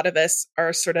that a lot of us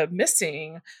are sort of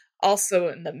missing also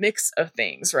in the mix of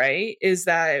things, right? Is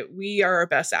that we are our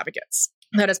best advocates.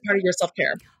 That is part of your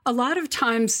self-care. A lot of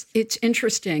times it's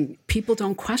interesting. People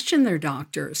don't question their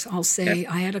doctors. I'll say,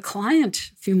 I had a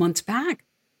client a few months back.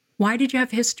 Why did you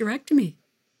have hysterectomy?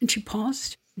 And she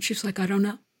paused and she's like, I don't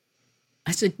know.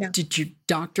 I said, did your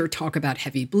doctor talk about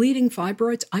heavy bleeding,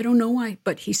 fibroids? I don't know why,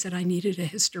 but he said I needed a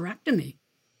hysterectomy.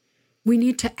 We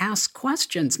need to ask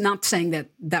questions, not saying that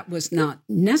that was not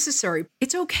necessary.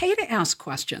 It's okay to ask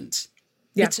questions.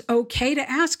 Yeah. It's okay to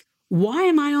ask, why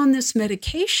am I on this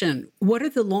medication? What are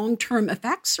the long-term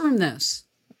effects from this?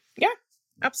 Yeah,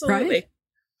 absolutely.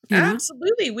 Right?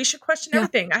 Absolutely. We should question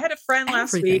everything. I had a friend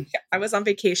last week. I was on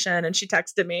vacation and she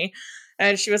texted me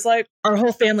and she was like, our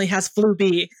whole family has flu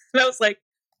B. And I was like,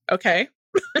 okay.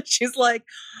 She's like,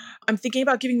 I'm thinking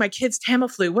about giving my kids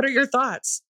Tamiflu. What are your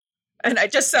thoughts? And I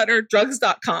just sent her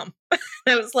drugs.com. And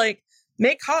I was like,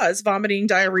 may cause vomiting,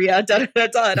 diarrhea, da da da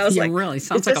da. And I was like, really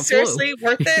sounds is like this a flu. Seriously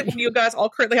worth it when you guys all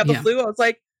currently have the flu? I was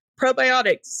like,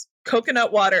 probiotics,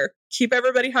 coconut water, keep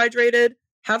everybody hydrated,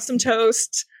 have some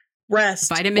toast, rest,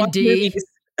 vitamin D.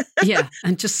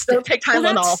 And just don't take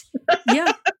Tylenol.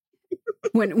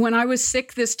 When I was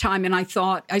sick this time, and I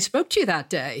thought I spoke to you that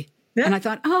day, and I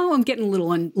thought, I'm getting a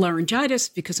little laryngitis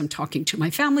because I'm talking to my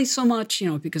family so much,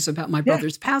 because about my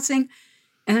brother's passing,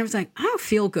 and I was like, I don't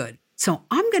feel good. So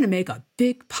I'm going to make a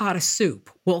big pot of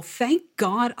soup. Well, thank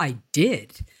God I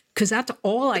did, because that's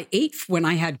all I ate when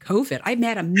I had COVID. I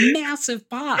made a massive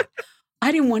pot.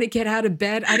 I didn't want to get out of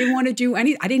bed. I didn't want to do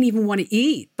anything. I didn't even want to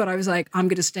eat, but I was like, I'm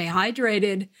going to stay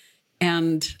hydrated.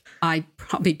 And I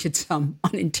probably did some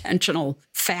unintentional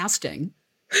fasting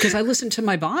because I listened to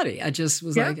my body. I just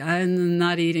was like, I'm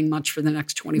not eating much for the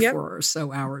next 24 or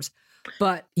so hours.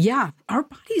 But yeah, our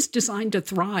body's designed to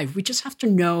thrive. We just have to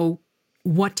know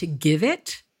what to give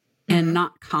it and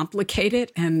not complicate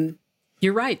it. And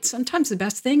you're right. Sometimes the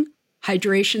best thing,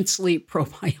 hydration, sleep,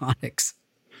 probiotics.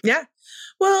 Yeah.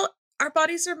 Well, our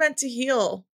bodies are meant to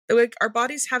heal. Like our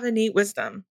bodies have innate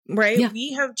wisdom, right? Yeah.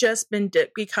 We have just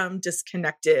become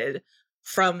disconnected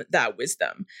from that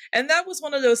wisdom. And that was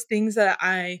one of those things that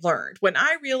I learned when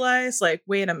I realized, like,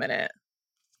 wait a minute,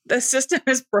 the system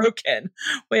is broken.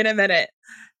 Wait a minute.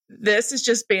 This is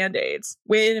just Band-Aids.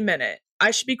 Wait a minute. I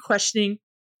should be questioning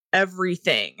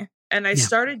everything. And I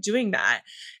started doing that.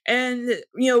 And,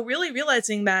 really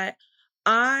realizing that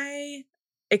I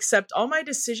accept all my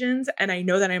decisions and I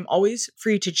know that I'm always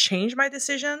free to change my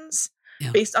decisions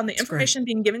based on the information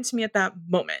being given to me at that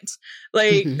moment.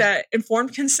 Like that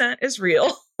informed consent is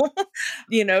real,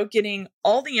 getting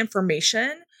all the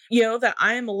information, that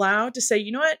I am allowed to say,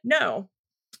 you know what? No,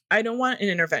 I don't want an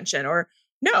intervention, or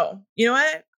no, you know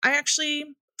what? I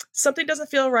actually, something doesn't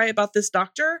feel right about this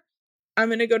doctor. I'm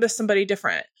going to go to somebody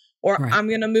different, or I'm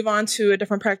going to move on to a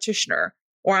different practitioner,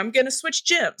 or I'm going to switch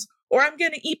gyms, or I'm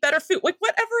going to eat better food, like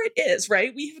whatever it is,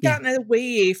 right? We've gotten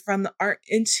away from our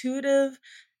intuitive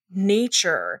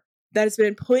nature that has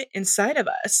been put inside of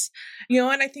us,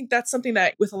 and I think that's something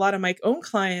that with a lot of my own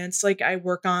clients, like I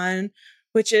work on,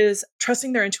 which is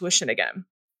trusting their intuition again,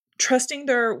 trusting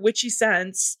their witchy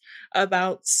sense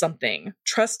about something,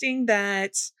 trusting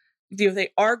that they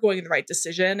are going in the right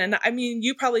decision. And I mean,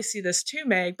 you probably see this too,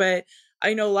 Meg, but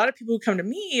I know a lot of people who come to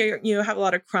me, have a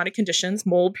lot of chronic conditions,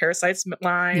 mold, parasites,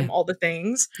 Lyme, all the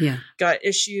things, gut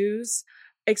issues,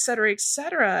 et cetera, et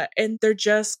cetera. And they're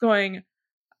just going,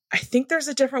 I think there's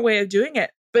a different way of doing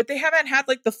it, but they haven't had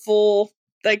the full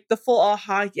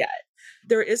aha yet.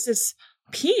 There is this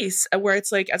piece where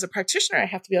it's like, as a practitioner, I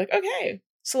have to be like, okay,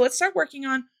 so let's start working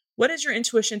on, what is your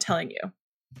intuition telling you?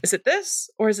 Is it this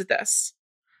or is it this?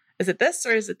 Is it this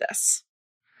or is it this?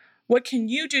 What can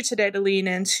you do today to lean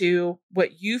into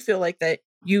what you feel like that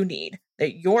you need,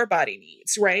 that your body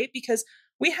needs, right? Because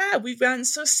we've gotten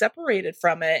so separated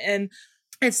from it, and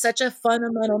it's such a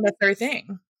fundamental necessary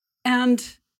thing.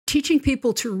 And teaching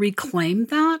people to reclaim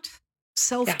that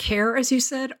self-care, as you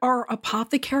said, our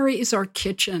apothecary is our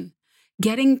kitchen.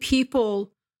 Getting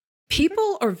people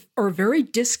are very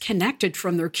disconnected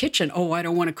from their kitchen. Oh, I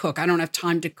don't want to cook. I don't have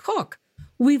time to cook.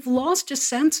 We've lost a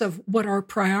sense of what our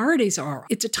priorities are.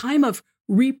 It's a time of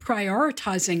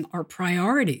reprioritizing our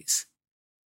priorities.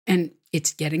 And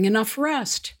it's getting enough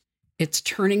rest. It's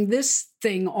turning this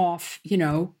thing off,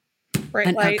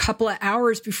 a couple of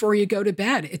hours before you go to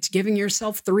bed. It's giving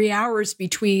yourself 3 hours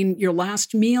between your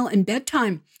last meal and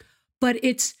bedtime. But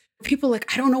it's people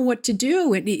like, I don't know what to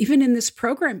do. And even in this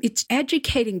program, it's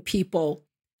educating people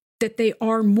that they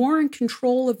are more in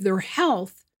control of their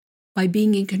health by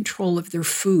being in control of their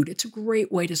food. It's a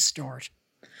great way to start.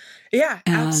 Yeah,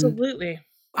 absolutely.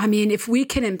 I mean, if we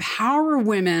can empower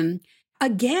women,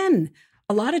 again,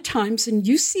 a lot of times, and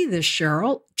you see this,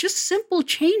 Cheryl, just simple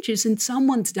changes in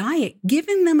someone's diet,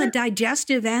 giving them a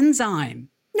digestive enzyme.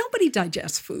 Nobody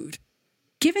digests food.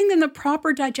 Giving them the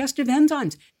proper digestive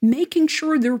enzymes, making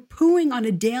sure they're pooing on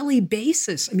a daily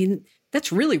basis. I mean,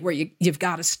 that's really where you've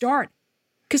got to start.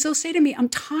 Because they'll say to me, I'm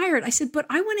tired. I said, but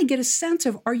I want to get a sense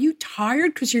of, are you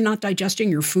tired because you're not digesting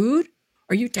your food?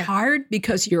 Are you tired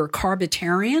because you're a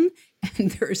carbitarian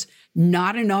and there's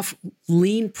not enough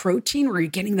lean protein where you're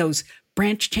getting those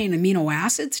branched chain amino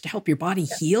acids to help your body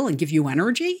heal and give you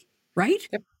energy? Right?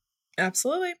 Yep.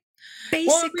 Absolutely.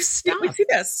 Basic stuff. We see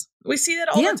this. We see that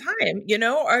all the time.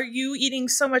 Are you eating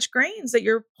so much grains that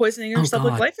you're poisoning yourself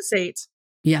with glyphosate?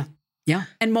 Yeah. Yeah.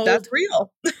 And mold. That's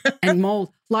real. And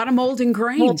mold. A lot of mold in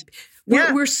grains.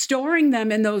 We're storing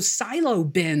them in those silo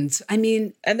bins. I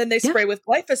mean. And then they spray with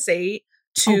glyphosate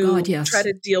to try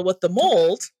to deal with the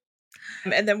mold.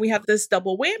 And then we have this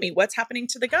double whammy. What's happening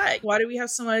to the gut? Why do we have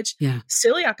so much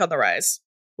celiac on the rise?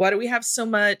 Why do we have so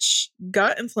much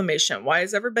gut inflammation? Why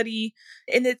is everybody,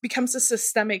 and it becomes a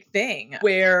systemic thing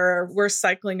where we're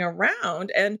cycling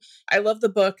around. And I love the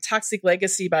book Toxic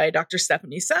Legacy by Dr.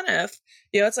 Stephanie Seneff.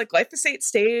 It's like glyphosate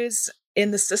stays in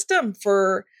the system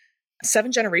for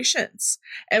 7 generations.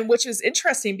 And which is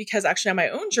interesting because actually on my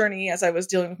own journey, as I was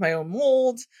dealing with my own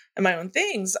mold and my own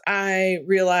things, I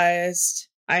realized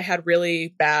I had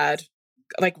really bad,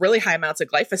 really high amounts of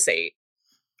glyphosate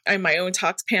in my own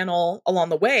tox panel along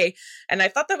the way. And I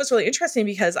thought that was really interesting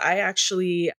because I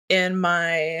actually, in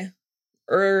my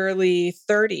early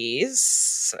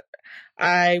 30s,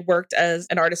 I worked as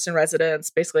an artist in residence,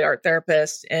 basically art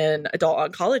therapist in adult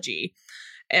oncology.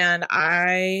 And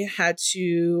I had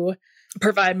to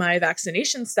provide my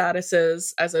vaccination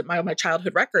statuses as my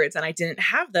childhood records. And I didn't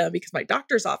have them because my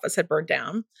doctor's office had burned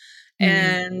down.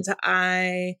 And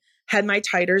I had my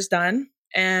titers done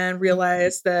and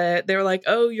realized that they were like,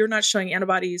 oh, you're not showing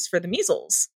antibodies for the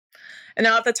measles. And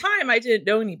now at the time, I didn't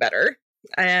know any better.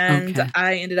 And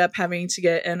I ended up having to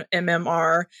get an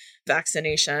MMR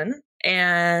vaccination.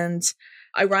 And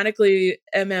ironically,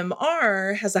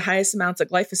 MMR has the highest amounts of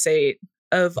glyphosate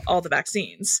of all the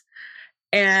vaccines.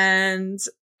 And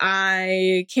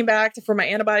I came back for my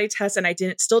antibody test and I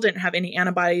still didn't have any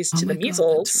antibodies to the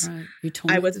measles. God, that's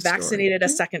right. I was vaccinated a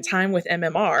second time with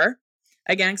MMR,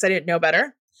 again, because I didn't know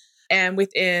better. And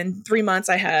within 3 months,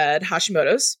 I had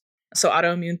Hashimoto's, so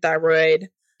autoimmune thyroid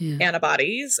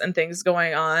antibodies and things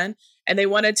going on. And they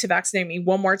wanted to vaccinate me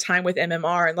one more time with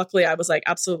MMR. And luckily, I was like,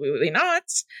 absolutely not.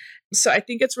 So I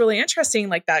think it's really interesting,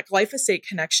 like that glyphosate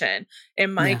connection.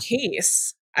 In my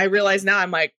case, I realize now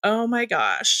I'm like, oh my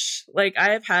gosh, like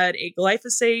I have had a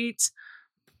glyphosate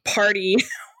party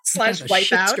 /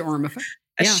 wipeout.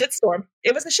 A shitstorm.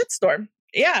 It was a shitstorm.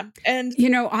 Yeah. And,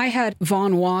 I had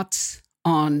Von Watts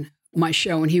on my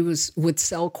show and he was with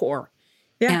Cellcore.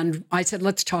 Yeah. And I said,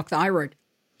 let's talk thyroid.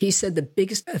 He said the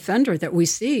biggest offender that we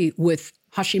see with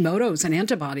Hashimoto's and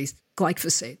antibodies,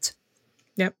 glyphosates.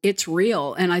 Yep. It's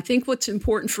real. And I think what's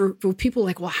important for people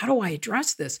like, well, how do I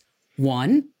address this?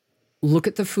 One, look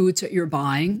at the foods that you're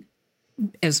buying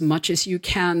as much as you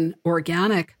can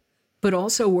organic, but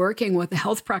also working with a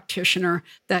health practitioner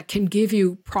that can give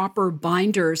you proper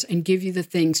binders and give you the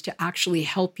things to actually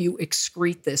help you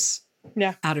excrete this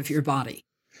out of your body.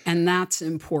 And that's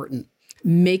important.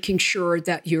 Making sure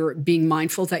that you're being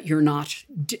mindful that you're not,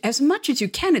 as much as you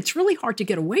can. It's really hard to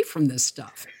get away from this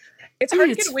stuff. It's hard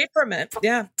to get away from it.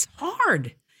 Yeah. It's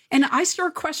hard. And I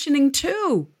start questioning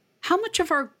too, how much of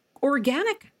our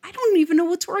organic, I don't even know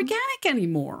what's organic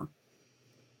anymore.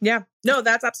 Yeah. No,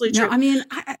 that's absolutely true. I mean,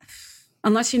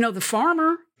 unless you know the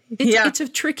farmer, it's a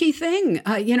tricky thing.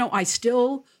 I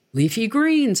still leafy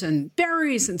greens and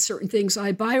berries and certain things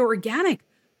I buy organic,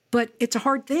 but it's a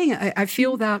hard thing. I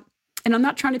feel that, and I'm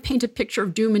not trying to paint a picture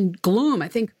of doom and gloom. I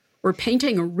think we're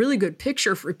painting a really good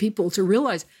picture for people to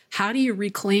realize how do you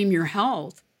reclaim your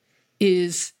health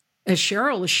is, as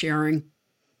Cheryl is sharing,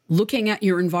 looking at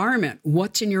your environment.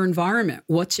 What's in your environment?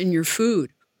 What's in your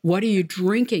food? What are you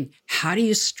drinking? How do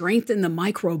you strengthen the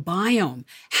microbiome?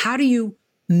 How do you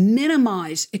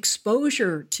minimize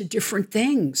exposure to different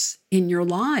things in your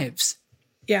lives?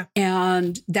 Yeah.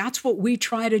 And that's what we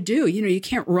try to do. You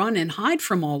can't run and hide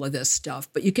from all of this stuff,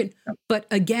 but you can, but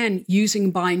again,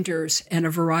 using binders and a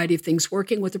variety of things,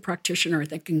 working with a practitioner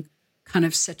that can kind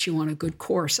of set you on a good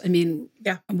course. I mean,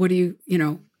 what do you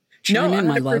chime in,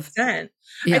 my love? I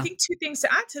think two things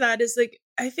to add to that is like,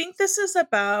 I think this is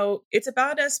about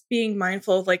us being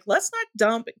mindful of like, let's not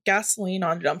dump gasoline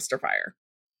on a dumpster fire.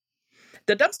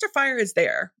 The dumpster fire is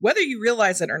there, whether you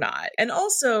realize it or not. And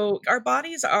also our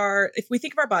bodies if we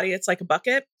think of our body, it's like a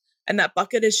bucket and that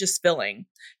bucket is just filling.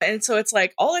 And so it's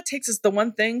like, all it takes is the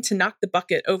one thing to knock the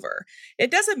bucket over. It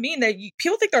doesn't mean that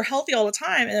people think they're healthy all the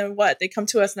time. And then they come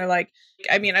to us and they're like,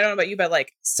 I mean, I don't know about you, but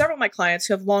like several of my clients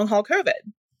who have long haul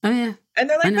COVID. Oh yeah. And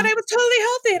they're like, but I was totally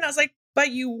healthy. And I was like, but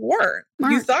you weren't.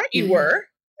 You thought you were.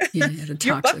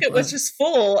 Your bucket was just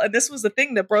full. And this was the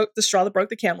thing that broke the straw that broke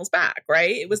the camel's back,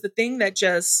 right? It was the thing that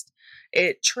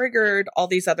it triggered all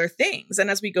these other things.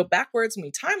 And as we go backwards and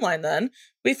we timeline them,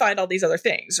 we find all these other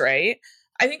things, right?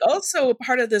 I think also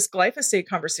part of this glyphosate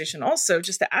conversation also,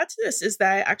 just to add to this, is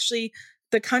that actually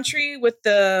the country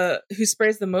who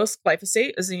sprays the most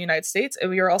glyphosate is the United States. And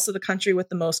we are also the country with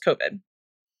the most COVID,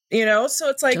 So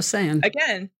it's like, just saying.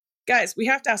 Again, guys, we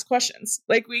have to ask questions.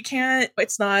 Like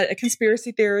it's not a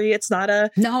conspiracy theory. It's not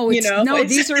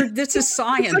this is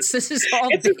science. This is all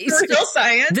real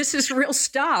science. This is real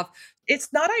stuff.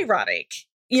 It's not ironic.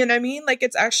 You know what I mean? Like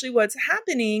it's actually what's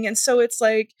happening. And so it's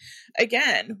like,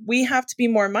 again, we have to be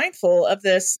more mindful of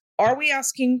this. Are we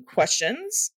asking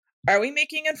questions? Are we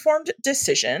making informed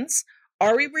decisions?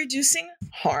 Are we reducing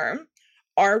harm?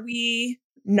 Are we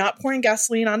not pouring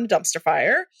gasoline on a dumpster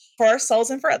fire for ourselves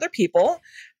and for other people?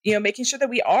 Making sure that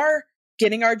we are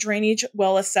getting our drainage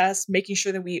well assessed, making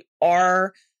sure that we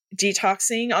are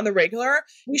detoxing on the regular.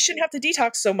 We shouldn't have to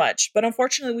detox so much, but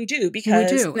unfortunately we do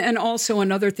because... We do. And also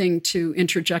another thing to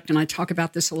interject, and I talk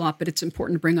about this a lot, but it's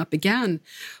important to bring up again,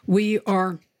 we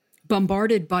are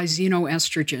bombarded by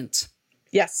xenoestrogens.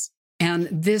 Yes. And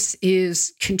this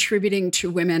is contributing to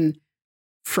women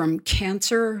from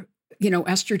cancer,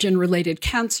 estrogen-related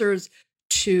cancers,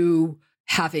 to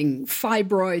having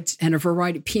fibroids and a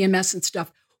variety of PMS and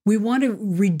stuff. We want to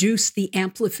reduce the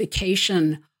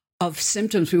amplification of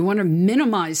symptoms. We want to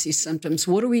minimize these symptoms.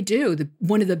 What do?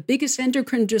 One of the biggest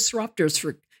endocrine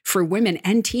disruptors for women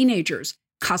and teenagers,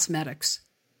 cosmetics.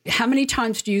 How many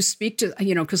times do you speak to,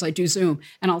 because I do Zoom,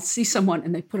 and I'll see someone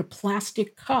and they put a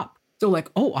plastic cup. They're like,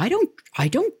 oh, I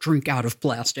don't drink out of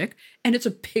plastic. And it's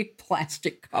a big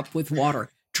plastic cup with water.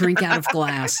 Drink out of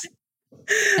glass.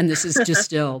 And this is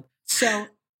distilled. So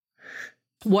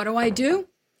what do?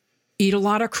 Eat a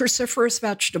lot of cruciferous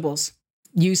vegetables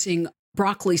using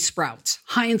broccoli sprouts,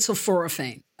 high in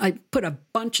sulforaphane. I put a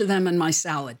bunch of them in my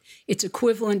salad. It's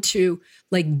equivalent to,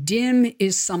 like, DIM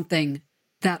is something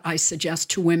that I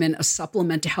suggest to women, a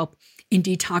supplement to help in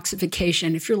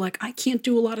detoxification. If you're like, I can't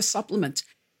do a lot of supplements,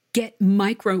 get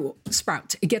micro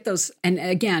sprouts. Get those. And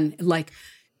again, like,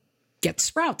 get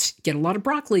sprouts, get a lot of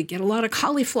broccoli, get a lot of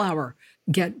cauliflower,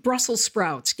 get Brussels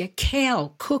sprouts, get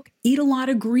kale, eat a lot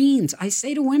of greens. I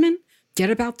say to women, get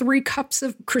about 3 cups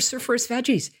of cruciferous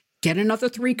veggies, get another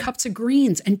 3 cups of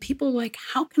greens. And people are like,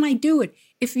 how can I do it?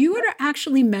 If you were to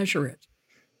actually measure it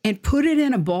and put it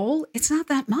in a bowl, it's not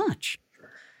that much.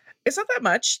 It's not that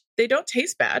much. They don't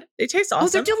taste bad. They taste awesome. Oh,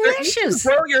 they're delicious. You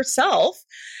can grow yourself.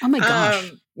 Oh my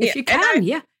gosh. If you can,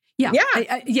 yeah.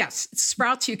 Yes,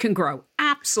 sprouts you can grow.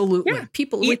 Absolutely. Yeah.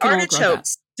 People eat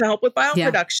artichokes to help with bile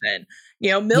production.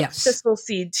 Milk thistle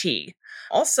seed tea.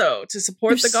 Also to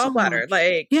support the gallbladder.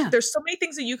 There's so many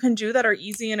things that you can do that are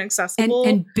easy and accessible.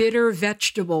 And bitter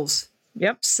vegetables.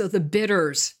 Yep. So the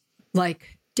bitters,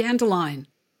 like dandelion,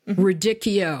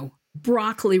 radicchio,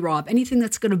 broccoli rabe, anything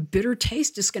that's got a bitter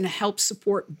taste is going to help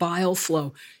support bile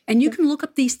flow. And you can look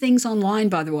up these things online,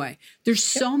 by the way. There's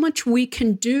so much we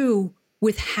can do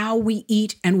with how we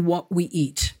eat and what we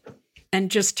eat.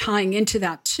 And just tying into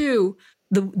that too,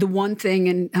 the one thing,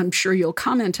 and I'm sure you'll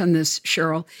comment on this,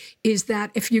 Cheryl, is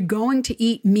that if you're going to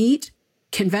eat meat,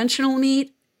 conventional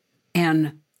meat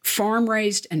and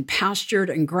farm-raised and pastured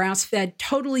and grass-fed,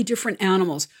 totally different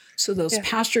animals. So those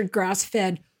pastured,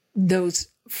 grass-fed, those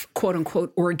quote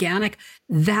unquote organic,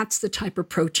 that's the type of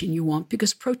protein you want,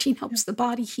 because protein helps the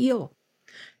body heal.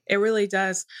 It really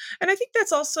does. And I think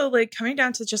that's also like coming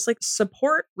down to just like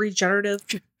support regenerative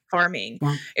farming.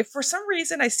 Wow. If for some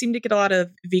reason I seem to get a lot of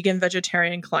vegan,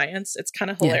 vegetarian clients, it's kind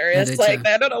of hilarious. I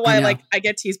don't know why, I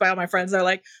get teased by all my friends. They're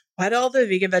like, why do all the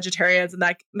vegan vegetarians? And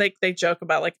that, like, they joke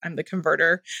about, like, I'm the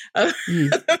converter of I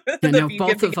know,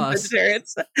 both of us.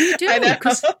 Vegetarians. You do,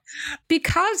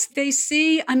 because they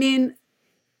see,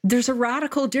 there's a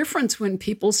radical difference when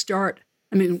people start.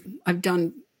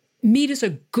 Meat is a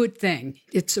good thing.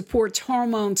 It supports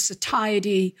hormones,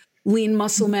 satiety, lean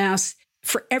muscle mass.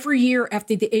 For every year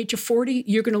after the age of 40,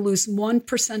 you're going to lose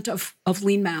 1% of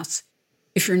lean mass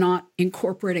if you're not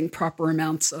incorporating proper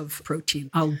amounts of protein.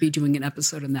 I'll be doing an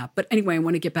episode on that. But anyway, I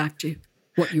want to get back to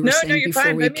what you were saying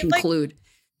before we conclude.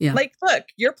 Look,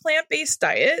 your plant-based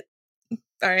diet,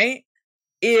 all right,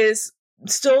 is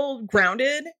still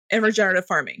grounded in regenerative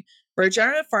farming.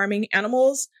 Regenerative farming,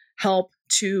 animals help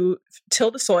to till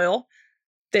the soil.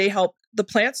 They help the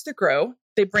plants to grow.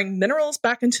 They bring minerals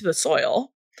back into the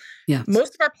soil. Yeah.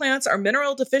 Most of our plants are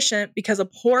mineral deficient because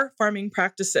of poor farming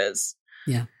practices.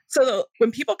 Yeah. So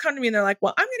when people come to me and they're like,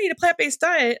 well, I'm going to eat a plant-based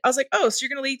diet. I was like, oh, so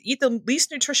you're going to eat the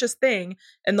least nutritious thing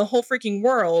in the whole freaking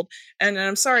world. And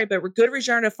I'm sorry, but with good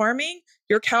regenerative farming,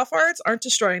 your cow farts aren't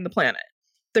destroying the planet.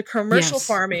 The commercial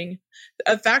farming,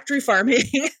 factory farming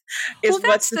is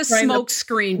that's the smoke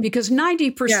screen, because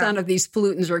 90% of these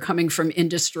pollutants are coming from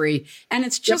industry, and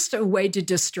it's just a way to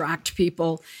distract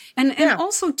people. And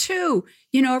also too,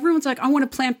 everyone's like, I want a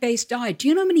plant-based diet. Do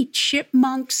you know how many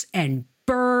chipmunks and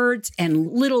birds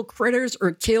and little critters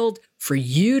are killed for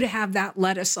you to have that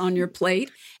lettuce on your plate?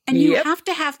 And you have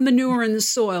to have manure in the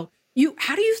soil.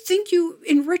 How do you think you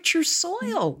enrich your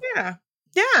soil? Yeah.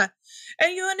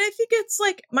 And and I think it's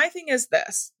like, my thing is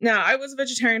this. Now, I was a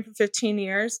vegetarian for 15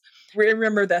 years.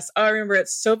 Remember this. I remember it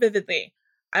so vividly.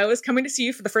 I was coming to see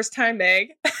you for the first time, Meg.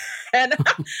 And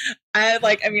I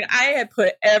had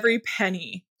put every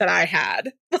penny that I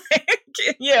had,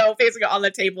 basically on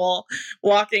the table,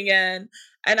 walking in.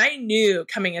 And I knew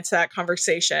coming into that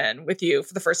conversation with you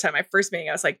for the first time, my first meeting,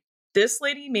 I was like, this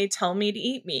lady may tell me to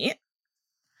eat meat,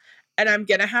 and I'm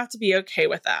going to have to be okay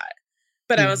with that.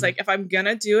 But I was like, if I'm going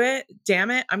to do it,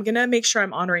 damn it, I'm going to make sure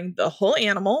I'm honoring the whole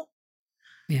animal.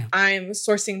 Yeah. I'm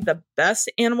sourcing the best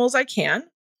animals I can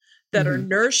that are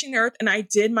nourishing the earth. And I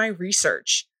did my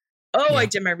research. Oh, I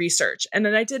did my research. And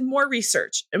then I did more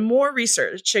research and more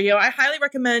research. I highly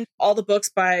recommend all the books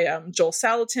by Joel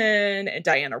Salatin and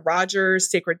Diana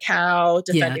Rogers, Sacred Cow,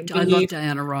 Defending Beef. I love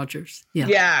Diana Rogers.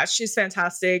 Yeah, she's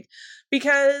fantastic.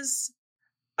 Because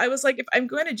I was like, if I'm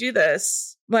going to do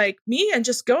this, like me and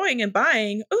just going and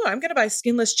buying, I'm going to buy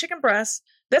skinless chicken breasts.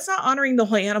 That's not honoring the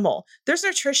whole animal. There's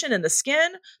nutrition in the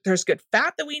skin. There's good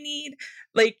fat that we need,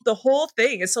 like the whole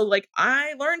thing. And so like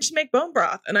I learned to make bone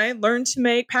broth, and I learned to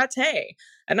make pate,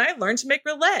 and I learned to make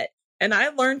roulette, and I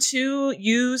learned to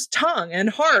use tongue and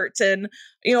heart and,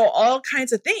 all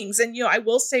kinds of things. And, I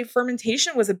will say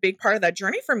fermentation was a big part of that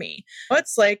journey for me.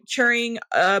 It's like curing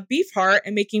a beef heart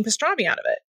and making pastrami out of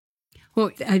it.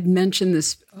 Well, I've mentioned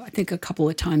this, I think a couple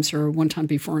of times or one time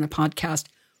before in a podcast.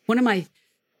 One of my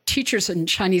teachers in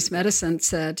Chinese medicine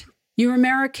said, "You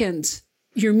Americans,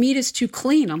 your meat is too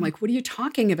clean." I'm like, "What are you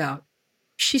talking about?"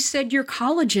 She said, "You're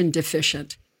collagen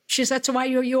deficient." She said, "That's why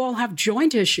you all have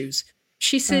joint issues."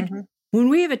 She said, "When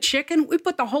we have a chicken, we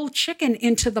put the whole chicken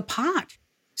into the pot.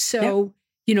 So,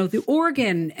 the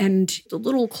organ and the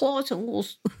little claws and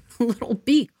little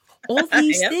beak, all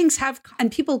these things have,"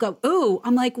 and people go, "Oh,"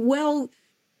 I'm like, well,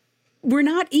 we're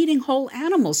not eating whole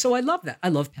animals. So I love that. I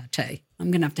love pate. I'm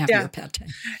going to have your pate.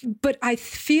 But I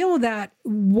feel that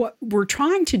what we're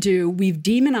trying to do, we've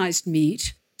demonized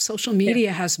meat. Social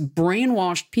media has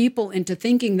brainwashed people into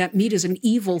thinking that meat is an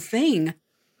evil thing.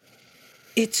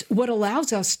 It's what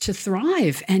allows us to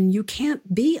thrive. And you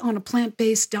can't be on a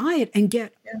plant-based diet and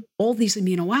get all these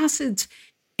amino acids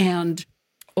and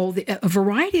a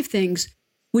variety of things,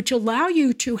 which allow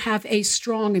you to have a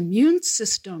strong immune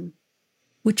system,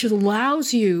 which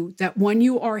allows you that when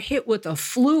you are hit with a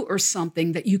flu or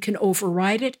something, that you can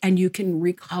override it and you can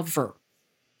recover.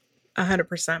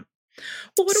 100%.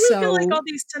 Well, what do we feel like all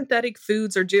these synthetic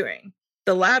foods are doing?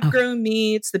 The lab-grown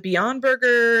meats, the Beyond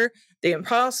Burger, the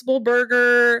Impossible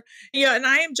Burger. And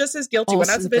I am just as guilty. When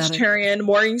I was a vegetarian,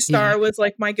 Morningstar was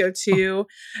like my go-to,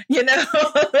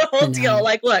 the whole deal.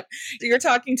 Like, look, you're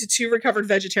talking to two recovered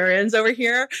vegetarians over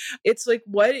here. It's like,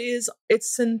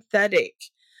 it's synthetic.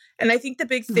 And I think the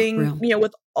big thing,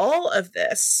 with all of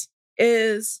this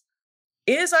is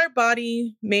our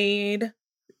body made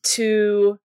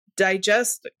to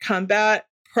digest, combat,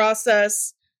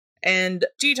 process, and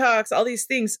detox, all these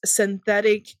things,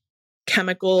 synthetic,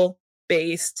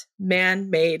 chemical-based,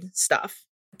 man-made stuff?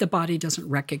 The body doesn't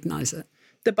recognize it.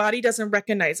 The body doesn't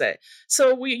recognize it.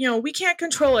 So we can't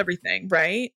control everything,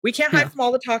 right? We can't hide from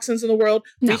all the toxins in the world.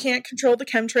 No. We can't control the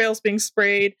chemtrails being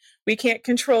sprayed. We can't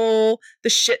control the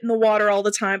shit in the water all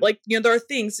the time. Like, there are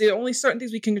there are only certain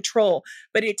things we can control,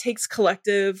 but it takes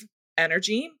collective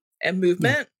energy and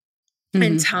movement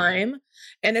and time.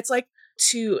 And it's like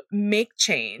to make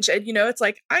change. And, it's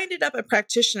like I ended up a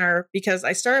practitioner because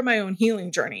I started my own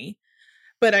healing journey,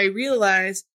 but I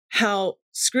realized how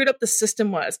screwed up the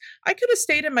system was. I could have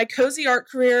stayed in my cozy art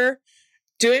career,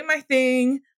 doing my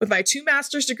thing with my 2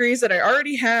 master's degrees that I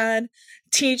already had,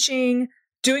 teaching,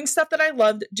 doing stuff that I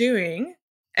loved doing,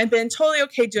 and been totally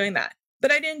okay doing that.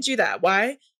 But I didn't do that.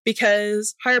 Why?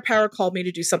 Because higher power called me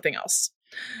to do something else.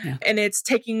 Yeah. And it's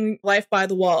taking life by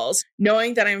the walls,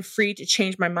 knowing that I'm free to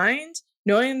change my mind,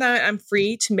 knowing that I'm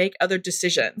free to make other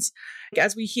decisions.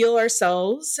 As we heal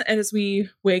ourselves and as we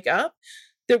wake up,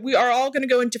 that we are all going to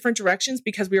go in different directions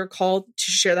because we are called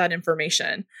to share that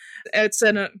information. It's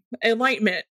an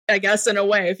enlightenment, I guess, in a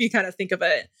way, if you kind of think of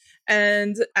it.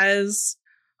 And as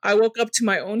I woke up to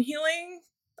my own healing,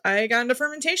 I got into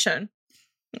fermentation.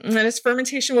 And as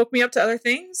fermentation woke me up to other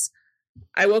things,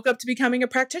 I woke up to becoming a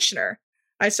practitioner.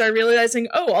 I started realizing,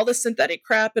 all this synthetic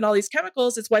crap and all these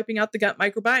chemicals, it's wiping out the gut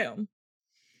microbiome.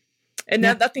 And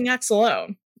nothing acts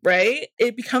alone, right?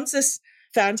 It becomes this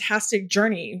fantastic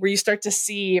journey where you start to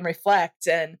see and reflect.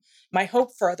 And my hope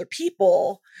for other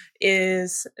people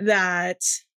is that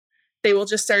they will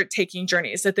just start taking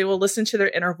journeys, that they will listen to their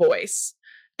inner voice,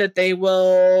 that they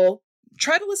will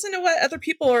try to listen to what other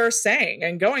people are saying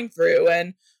and going through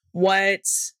and what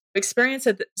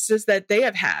experiences that they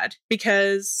have had,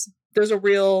 because those are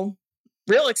real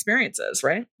experiences,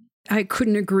 right? I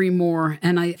couldn't agree more.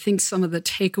 And I think some of the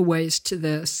takeaways to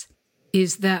this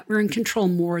is that we're in control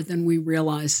more than we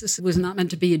realize. This was not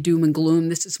meant to be a doom and gloom.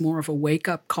 This is more of a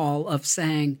wake-up call of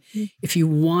saying, if you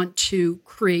want to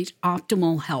create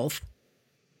optimal health,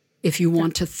 if you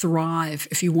want to thrive,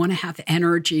 if you want to have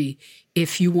energy,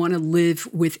 if you want to live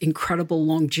with incredible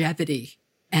longevity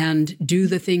and do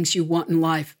the things you want in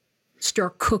life,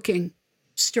 start cooking,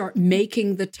 start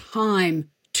making the time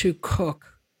to cook.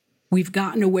 We've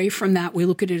gotten away from that. We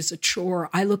look at it as a chore.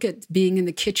 I look at being in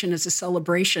the kitchen as a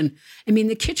celebration. I mean,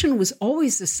 the kitchen was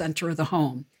always the center of the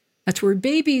home. That's where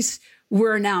babies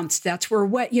were announced. That's where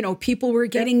people were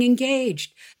getting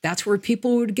engaged. That's where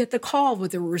people would get the call where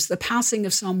there was the passing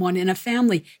of someone in a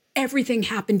family. Everything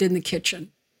happened in the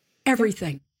kitchen.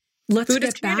 Everything. Let's Food get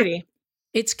is community. back.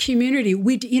 It's community.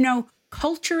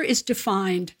 Culture is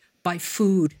defined by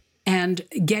food, and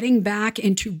getting back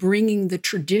into bringing the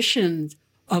traditions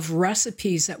of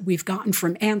recipes that we've gotten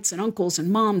from aunts and uncles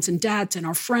and moms and dads and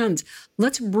our friends.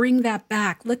 Let's bring that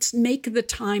back. Let's make the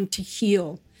time to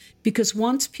heal. Because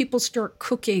once people start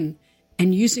cooking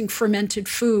and using fermented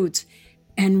foods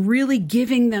and really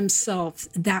giving themselves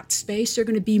that space, they're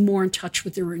going to be more in touch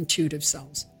with their intuitive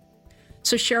selves.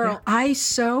 So Cheryl, I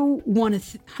so want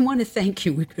to thank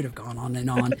you. We could have gone on and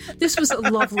on. This was a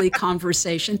lovely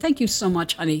conversation. Thank you so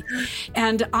much, honey.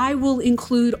 And I will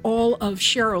include all of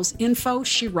Cheryl's info.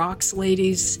 She rocks,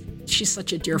 ladies. She's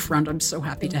such a dear friend. I'm so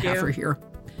happy to have her here.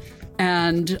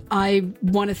 And I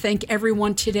want to thank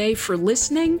everyone today for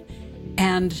listening.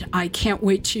 And I can't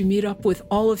wait to meet up with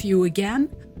all of you again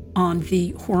on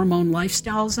the Hormone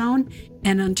Lifestyle Zone.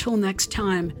 And until next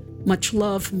time, much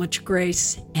love, much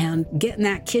grace, and get in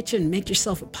that kitchen, make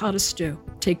yourself a pot of stew.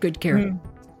 Take good care.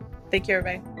 Thank you,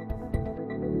 everybody.